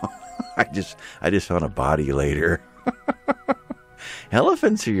 So I just found a body later.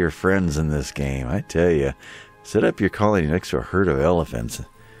 Elephants are your friends in this game, I tell you. Set up your colony next to a herd of elephants.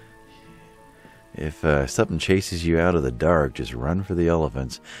 If something chases you out of the dark, just run for the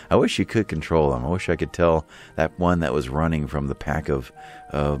elephants. I wish you could control them. I wish I could tell that one that was running from the pack of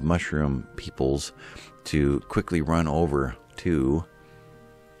mushroom peoples to quickly run over to...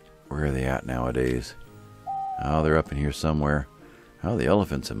 Where are they at nowadays? Oh, they're up in here somewhere. Oh, the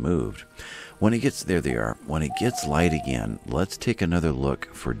elephants have moved. When it gets, there they are. When it gets light again, let's take another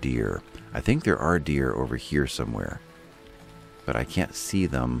look for deer. I think there are deer over here somewhere, but I can't see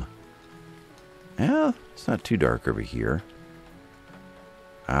them. Yeah, it's not too dark over here.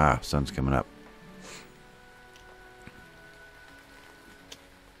 Ah, sun's coming up.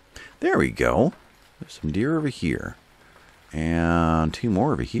 There we go. There's some deer over here. And 2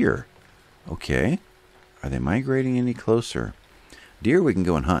 more over here. Okay. Are they migrating any closer? Deer we can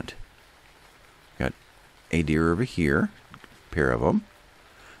go and hunt. Got a deer over here. Pair of them.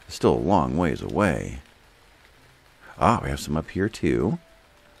 Still a long ways away. Ah, we have some up here too.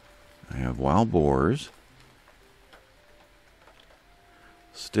 I have wild boars.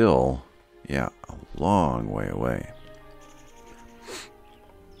 Still, yeah, a long way away.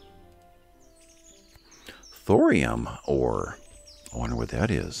 Thorium ore. I wonder what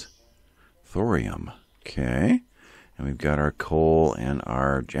that is. Thorium. Okay. And we've got our coal and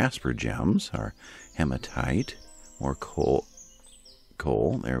our jasper gems, our hematite. More coal.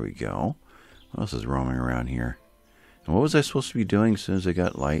 There we go. What else is roaming around here? And what was I supposed to be doing as soon as I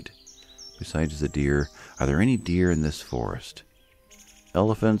got light? Besides the deer. Are there any deer in this forest?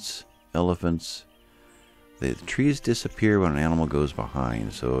 Elephants. The trees disappear when an animal goes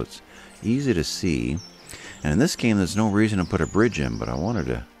behind, so it's easy to see. And in this game, there's no reason to put a bridge in, but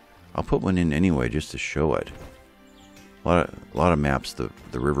I'll put one in anyway just to show it. A lot of maps, the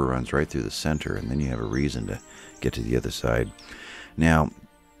river runs right through the center, and then you have a reason to get to the other side. Now,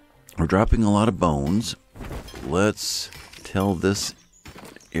 we're dropping a lot of bones. Let's tell this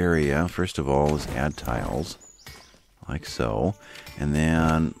area, first of all, is add tiles, like so. And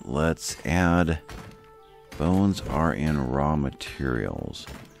then let's add bones are in raw materials.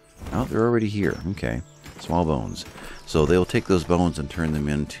 Oh, they're already here. Okay, small bones. So they'll take those bones and turn them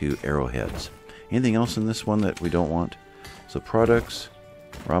into arrowheads. Anything else in this one that we don't want? So products,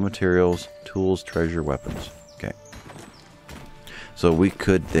 raw materials, tools, treasure, weapons. Okay. So we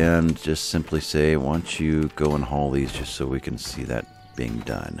could then just simply say, why don't you go and haul these just so we can see that being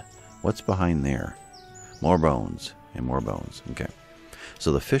done. What's behind there? More bones and more bones. Okay.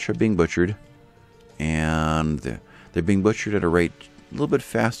 So the fish are being butchered, and they're being butchered at a rate a little bit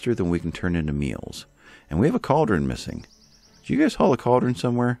faster than we can turn into meals. And we have a cauldron missing. Did you guys haul a cauldron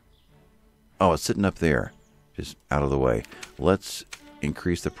somewhere? Oh, it's sitting up there, just out of the way. Let's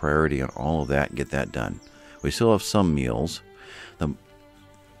increase the priority on all of that and get that done. We still have some meals.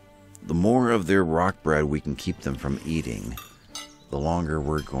 The more of their rock bread we can keep them from eating, the longer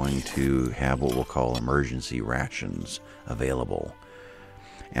we're going to have what we'll call emergency rations available.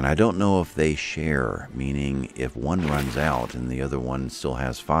 And I don't know if they share, meaning if one runs out and the other one still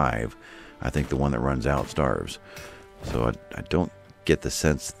has 5, I think the one that runs out starves. So I don't get the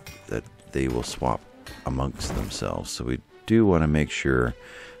sense that they will swap amongst themselves. So we do want to make sure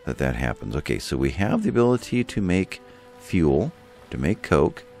that that happens. Okay, so we have the ability to make fuel, to make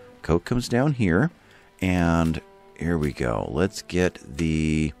coke. Coke comes down here, and here we go. Let's get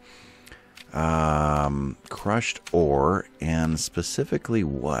the crushed ore, and specifically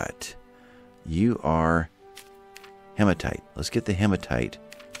what? You are hematite. Let's get the hematite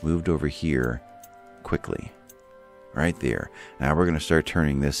moved over here quickly. Right there. Now we're going to start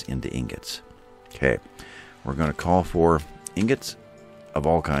turning this into ingots. Okay. We're going to call for ingots of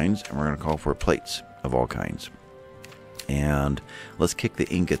all kinds, and we're going to call for plates of all kinds. And let's kick the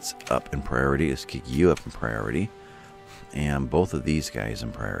ingots up in priority. Let's kick you up in priority. And both of these guys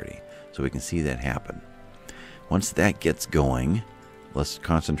in priority. So we can see that happen. Once that gets going, let's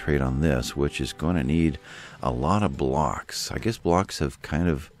concentrate on this, which is going to need a lot of blocks. I guess blocks have kind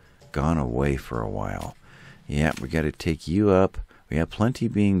of gone away for a while. Yeah, we got to take you up. We have plenty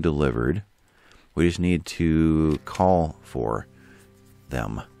being delivered. We just need to call for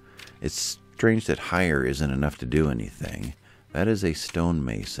them. It's strange that higher isn't enough to do anything. That is a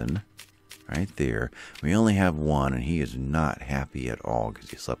stonemason right there. We only have one, and he is not happy at all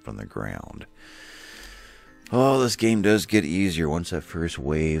because he slept on the ground. Oh, this game does get easier once that first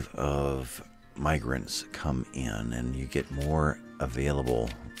wave of migrants come in and you get more available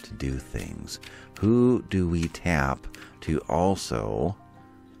to do things. Who do we tap to also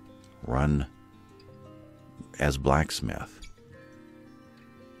run as blacksmith?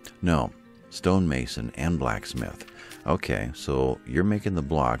 No, stonemason and blacksmith. Okay, so you're making the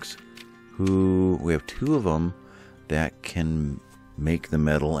blocks. We have 2 of them that can make the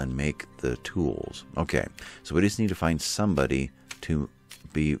metal and make the tools. Okay, so we just need to find somebody to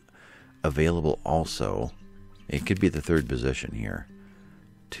be available also. It could be the 3rd position here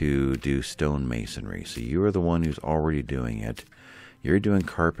to do stonemasonry. So you are the one who's already doing it. You're doing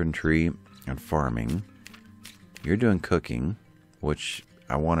carpentry and farming. You're doing cooking, which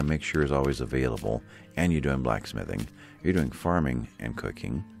I want to make sure is always available, and you're doing blacksmithing. You're doing farming and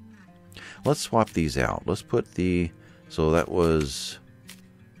cooking. Let's swap these out. Let's put so that was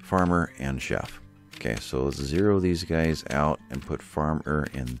farmer and chef. Okay, so let's zero these guys out and put farmer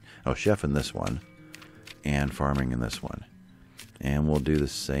in, chef in this one, and farming in this one. And we'll do the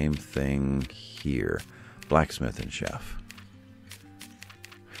same thing here, blacksmith and chef.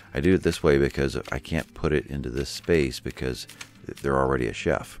 I do it this way because I can't put it into this space because they're already a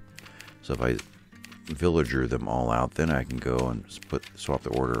chef. So if I villager them all out, then I can go and swap the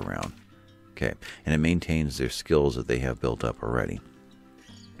order around. Okay, and it maintains their skills that they have built up already.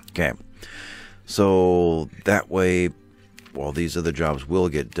 Okay, so that way, while these other jobs will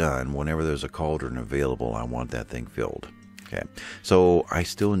get done, whenever there's a cauldron available, I want that thing filled. Okay, so I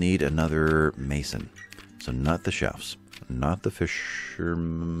still need another mason. So not the chefs, not the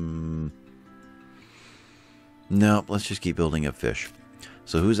fishermen. No, let's just keep building up fish.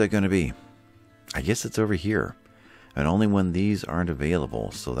 So who's that going to be? I guess it's over here. And only when these aren't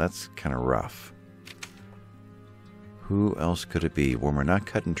available, so that's kind of rough. Who else could it be? When we're not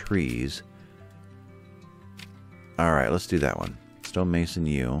cutting trees. Alright, let's do that one. Stonemason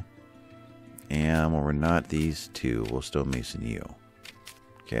you. And when we're not these two, we'll stonemason you.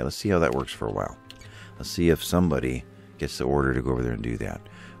 Okay, let's see how that works for a while. Let's see if somebody gets the order to go over there and do that.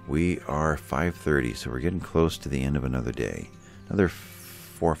 We are 5:30, so we're getting close to the end of another day. Another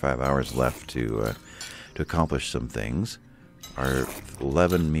 4 or 5 hours left to accomplish some things. Our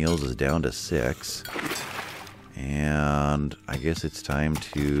 11 meals is down to 6. And I guess it's time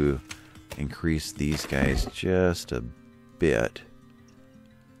to increase these guys just a bit.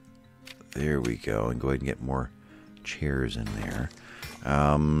 There we go. And go ahead and get more chairs in there.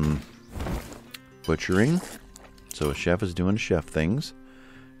 Butchering. So a chef is doing chef things.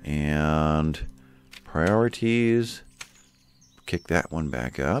 And priorities. Kick that one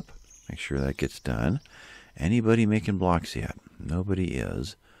back up. Make sure that gets done. Anybody making blocks yet? Nobody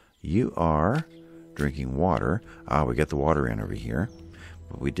is. You are drinking water. We got the water in over here.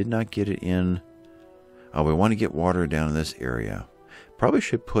 But we did not get it in. We want to get water down in this area. Probably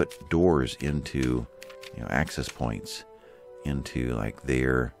should put doors into, access points into like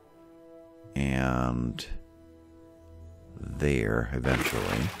there and there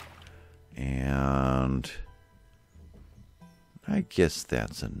eventually. And I guess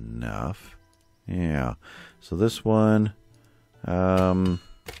that's enough. Yeah. So this one, let's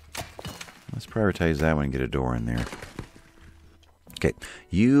prioritize that one and get a door in there. Okay.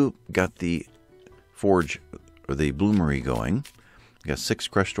 You got the forge or the bloomery going. You got 6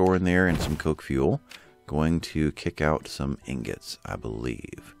 crushed ore in there and some coke fuel. Going to kick out some ingots, I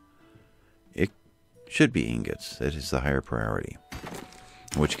believe. It should be ingots. That is the higher priority.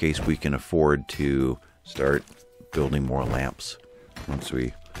 In which case we can afford to start building more lamps once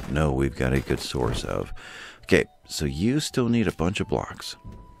we know we've got a good source of. Okay, so you still need a bunch of blocks.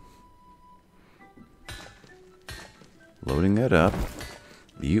 Loading that up.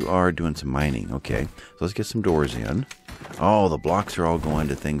 You are doing some mining. Okay, so let's get some doors in. Oh, the blocks are all going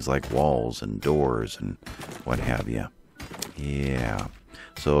to things like walls and doors and what have you. Yeah,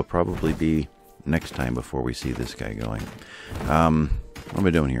 so it'll probably be next time before we see this guy going. What am I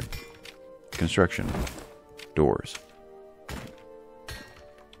doing here? Construction. Doors.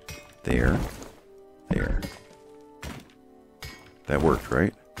 There. There. That worked,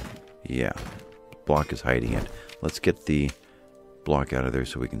 right? Yeah. Block is hiding it. Let's get the block out of there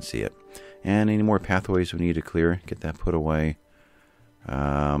so we can see it. And any more pathways we need to clear, get that put away.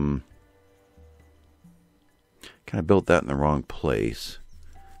 Kind of built that in the wrong place.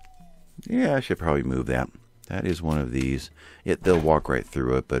 Yeah, I should probably move that. That is one of these. They'll walk right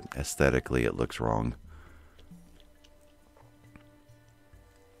through it, but aesthetically it looks wrong.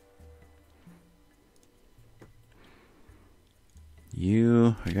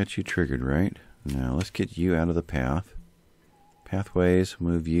 I got you triggered, right? Now let's get you out of the path. Pathways,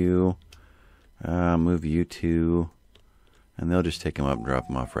 move you to, and they'll just take them up and drop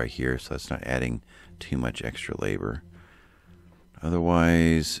them off right here, so that's not adding too much extra labor.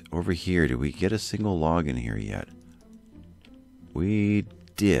 Otherwise, over here, did we get a single log in here yet? We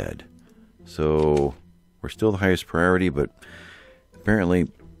did. So we're still the highest priority, but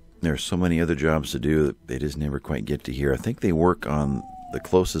apparently there's so many other jobs to do that they just never quite get to here. I think they work on the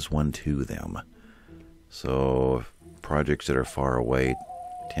closest one to them. So projects that are far away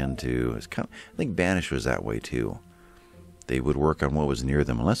tend to, I think Banish was that way too. They would work on what was near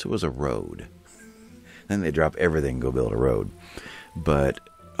them, unless it was a road. Then they drop everything and go build a road. But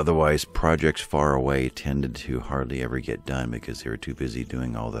Otherwise, projects far away tended to hardly ever get done because they were too busy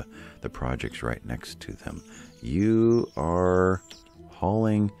doing all the projects right next to them. You are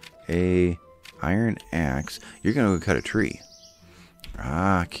hauling a iron axe. You're going to go cut a tree.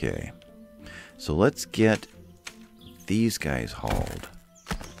 Okay. So let's get these guys hauled.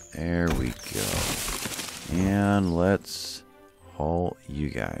 There we go. And let's haul you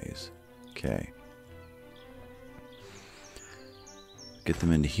guys. Okay. Get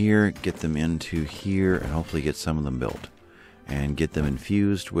them into here, get them into here, and hopefully get some of them built. And get them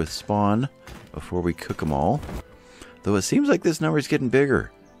infused with spawn before we cook them all. Though it seems like this number is getting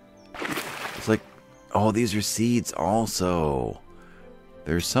bigger. It's like, oh, these are seeds also.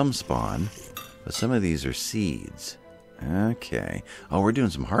 There's some spawn, but some of these are seeds. Okay. Oh, we're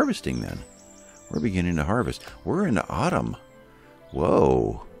doing some harvesting then. We're beginning to harvest. We're into autumn.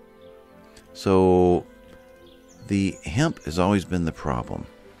 Whoa. So the hemp has always been the problem.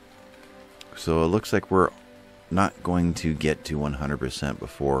 So it looks like we're not going to get to 100%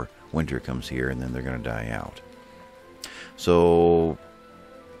 before winter comes here, and then they're going to die out. So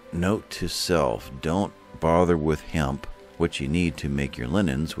note to self, don't bother with hemp, which you need to make your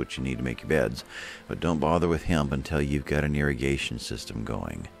linens, which you need to make your beds, but don't bother with hemp until you've got an irrigation system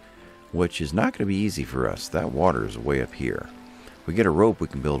going, which is not going to be easy for us. That water is way up here. If we get a rope, we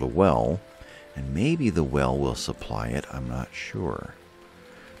can build a well, and maybe the well will supply it. I'm not sure.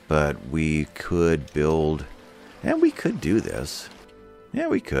 But we could build, and we could do this. Yeah,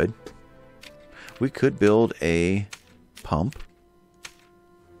 we could. We could build a pump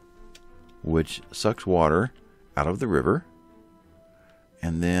which sucks water out of the river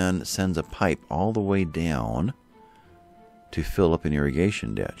and then sends a pipe all the way down to fill up an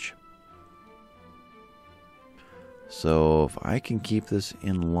irrigation ditch. So if I can keep this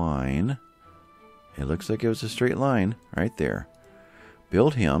in line, it looks like it was a straight line right there.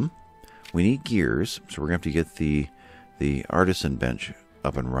 Build him. We need gears, so we're going to have to get the artisan bench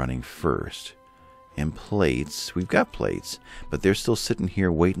up and running first. And plates. We've got plates, but they're still sitting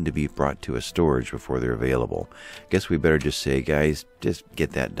here waiting to be brought to a storage before they're available. Guess we better just say, guys, just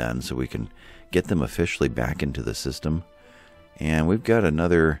get that done so we can get them officially back into the system. And we've got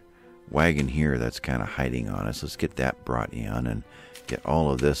another wagon here that's kind of hiding on us. Let's get that brought in and get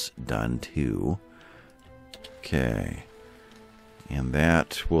all of this done too. Okay. And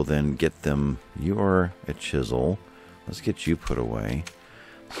that will then get them. You are a chisel. Let's get you put away.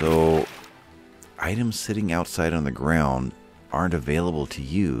 So items sitting outside on the ground aren't available to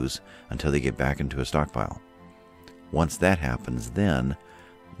use until they get back into a stockpile. Once that happens, then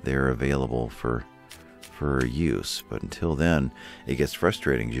they're available for use. But until then, it gets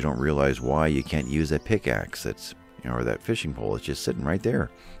frustrating because you don't realize why you can't use that pickaxe that's, or that fishing pole. It's just sitting right there.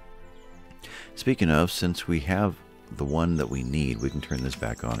 Speaking of, since we have the one that we need, we can turn this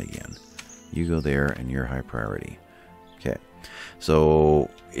back on again. You go there, and you're high priority. Okay, so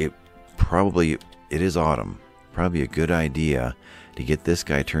it is autumn. Probably a good idea to get this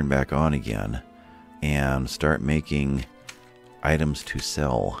guy turned back on again and start making items to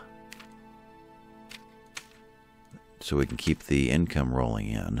sell so we can keep the income rolling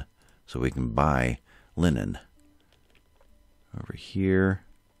in, so we can buy linen over here,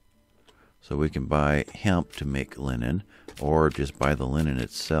 so we can buy hemp to make linen, or just buy the linen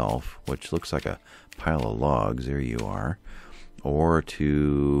itself, which looks like a pile of logs. There you are. Or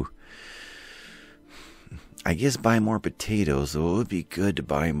to, I guess, buy more potatoes. So it would be good to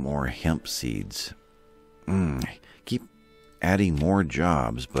buy more hemp seeds. Keep adding more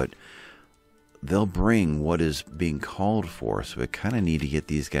jobs, but they'll bring what is being called for. So we kind of need to get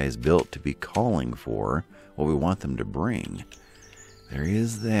these guys built to be calling for what we want them to bring. There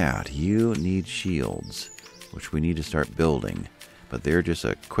is that. You need shields, which we need to start building. But they're just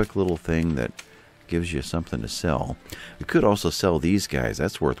a quick little thing that gives you something to sell. We could also sell these guys.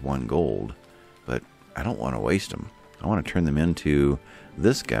 That's worth 1 gold. But I don't want to waste them. I want to turn them into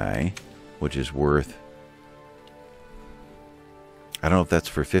this guy, which is worth, I don't know if that's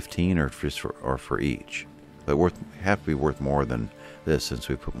for 15 or for each. But have to be worth more than this since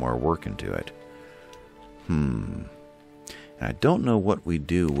we put more work into it. And I don't know what we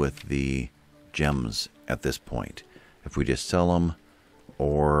do with the gems at this point. If we just sell them,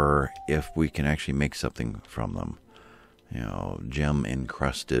 or if we can actually make something from them. You know, gem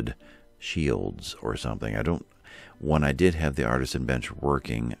encrusted shields or something. When I did have the artisan bench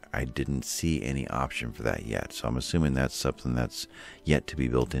working, I didn't see any option for that yet. So I'm assuming that's something that's yet to be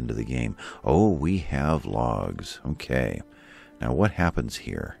built into the game. Oh, we have logs. Okay. Now what happens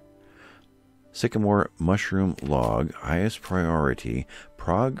here? Sycamore mushroom log, highest priority,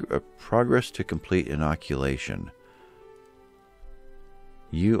 progress to complete inoculation.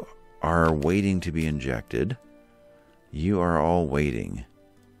 You are waiting to be injected. You are all waiting.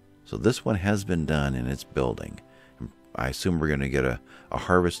 So this one has been done and it's building. I assume we're going to get a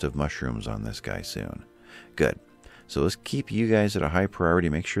harvest of mushrooms on this guy soon. Good. So let's keep you guys at a high priority.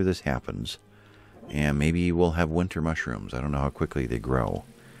 Make sure this happens. And maybe we'll have winter mushrooms. I don't know how quickly they grow.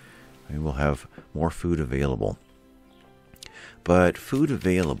 Maybe we'll have more food available. But food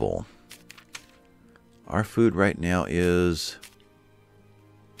available. Our food right now is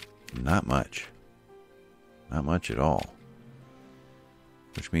not much. Not much at all.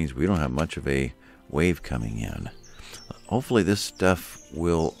 Which means we don't have much of a wave coming in. Hopefully this stuff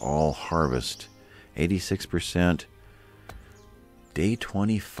will all harvest. 86%. Day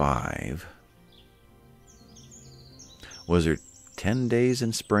 25. Was there 10 days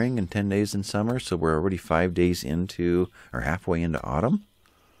in spring and 10 days in summer? So we're already 5 days into, or halfway into autumn?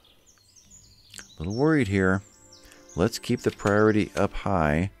 A little worried here. Let's keep the priority up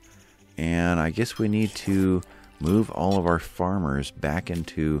high. And I guess we need to move all of our farmers back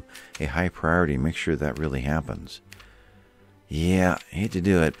into a high priority. Make sure that really happens. Yeah, I hate to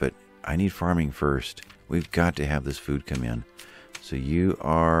do it, but I need farming first. We've got to have this food come in. So you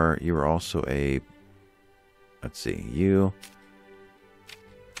are also a, let's see, you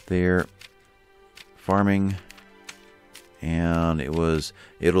there, farming, and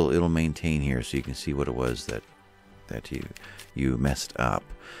it'll maintain here so you can see what it was that you messed up.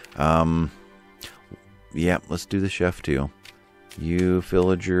 Yeah, let's do the chef too. You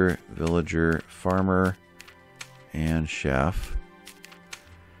villager, farmer, and chef.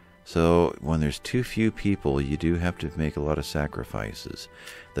 So when there's too few people, you do have to make a lot of sacrifices.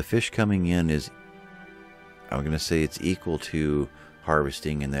 The fish coming in is, I'm going to say it's equal to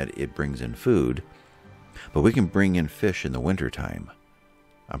harvesting in that it brings in food. But we can bring in fish in the wintertime.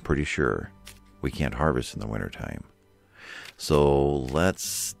 I'm pretty sure we can't harvest in the wintertime. So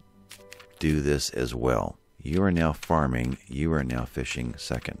let's do this as well. You are now farming. You are now fishing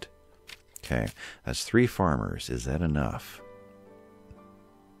second. Okay, that's 3 farmers. Is that enough?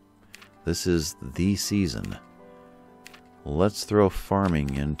 This is the season. Let's throw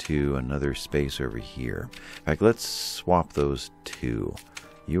farming into another space over here. In fact, let's swap those 2.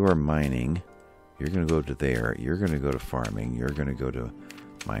 You are mining. You're going to go to there. You're going to go to farming. You're going to go to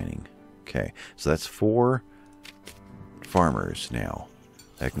mining. Okay, so that's 4 farmers now.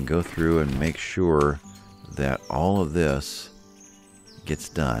 I can go through and make sure that all of this gets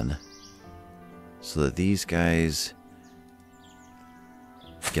done so that these guys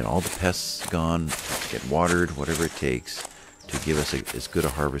get all the pests gone, get watered, whatever it takes to give us as good a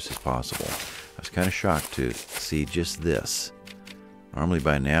harvest as possible. I was kind of shocked to see just this. Normally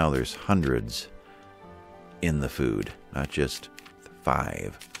by now there's hundreds in the food, not just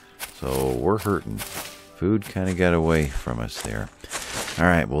 5. So we're hurting. Food kind of got away from us there. All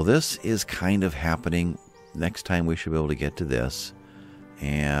right, well, this is kind of happening. Next time we should be able to get to this.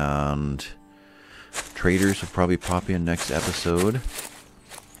 And traders will probably pop in next episode.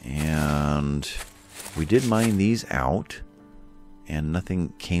 And we did mine these out, and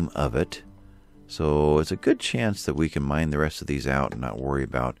nothing came of it. So it's a good chance that we can mine the rest of these out and not worry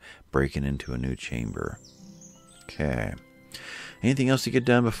about breaking into a new chamber. Okay. Anything else to get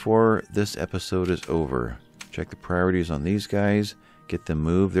done before this episode is over? Check the priorities on these guys. Get them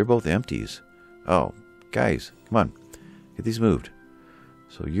moved. They're both empties. Oh, guys, come on. Get these moved.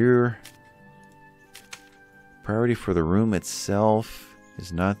 So your priority for the room itself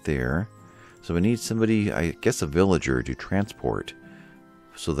is not there. So we need somebody, I guess a villager, to transport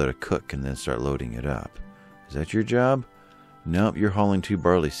so that a cook can then start loading it up. Is that your job? Nope, you're hauling 2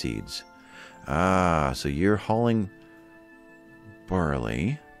 barley seeds. Ah, so you're hauling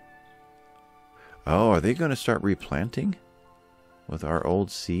barley. Oh, are they going to start replanting with our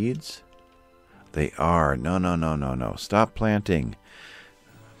old seeds? They are. No. Stop planting.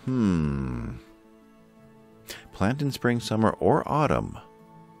 Plant in spring, summer, or autumn.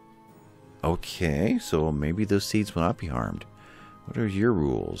 Okay, so maybe those seeds will not be harmed. What are your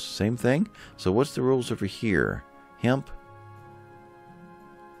rules? Same thing? So what's the rules over here? Hemp.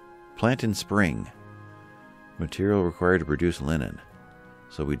 Plant in spring. Material required to produce linen.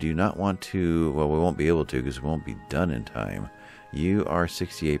 So we do not want to, well, we won't be able to because it won't be done in time. You are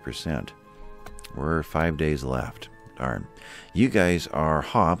 68%. We're 5 days left. Darn. You guys are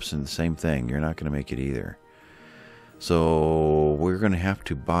hops and the same thing. You're not going to make it either. So we're going to have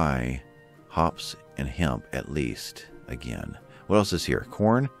to buy hops and hemp at least again. What else is here?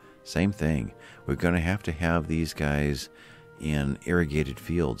 Corn? Same thing. We're going to have these guys in irrigated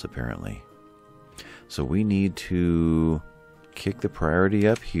fields apparently. So we need to kick the priority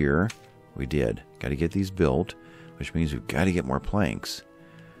up here. We did. Got to get these built, which means we've got to get more planks.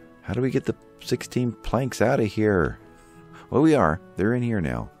 How do we get the 16 planks out of here? Well, we are. They're in here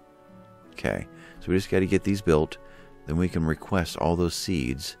now. Okay. So we just got to get these built. Then we can request all those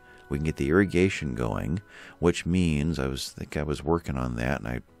seeds. We can get the irrigation going, which means I think I was working on that and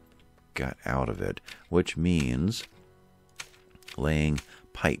I got out of it, which means laying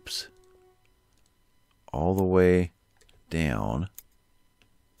pipes all the way down.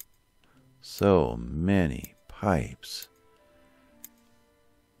 So many pipes.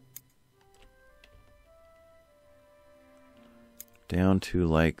 Down to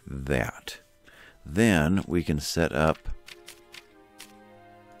like that. Then we can set up,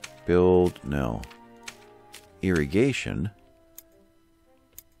 irrigation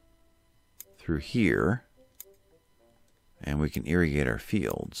through here, and we can irrigate our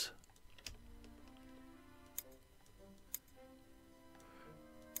fields.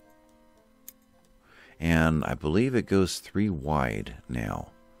 And I believe it goes 3 wide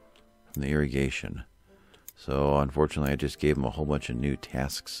now from the irrigation. So unfortunately I just gave them a whole bunch of new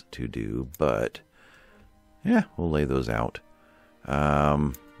tasks to do, but yeah, we'll lay those out.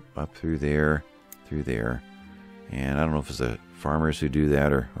 Up through there, and I don't know if it's the farmers who do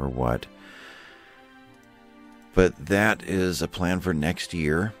that or what. But that is a plan for next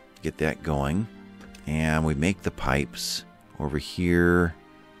year. Get that going. And we make the pipes over here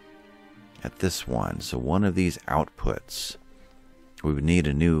at this one. So one of these outputs, we would need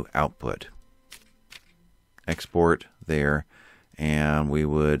a new output. Export there, and we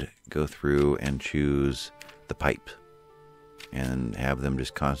would go through and choose the pipe and have them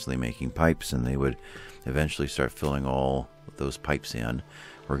just constantly making pipes, and they would eventually start filling all of those pipes in.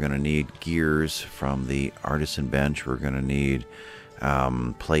 We're going to need gears from the artisan bench. We're going to need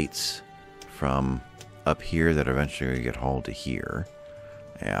plates from up here that are eventually going to get hauled to here.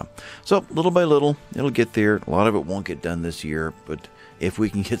 Yeah. So little by little, it'll get there. A lot of it won't get done this year, but if we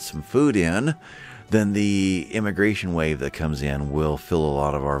can get some food in, then the immigration wave that comes in will fill a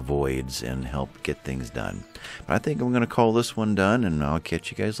lot of our voids and help get things done. But I think I'm going to call this one done, and I'll catch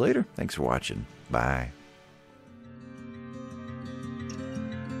you guys later. Thanks for watching. Bye.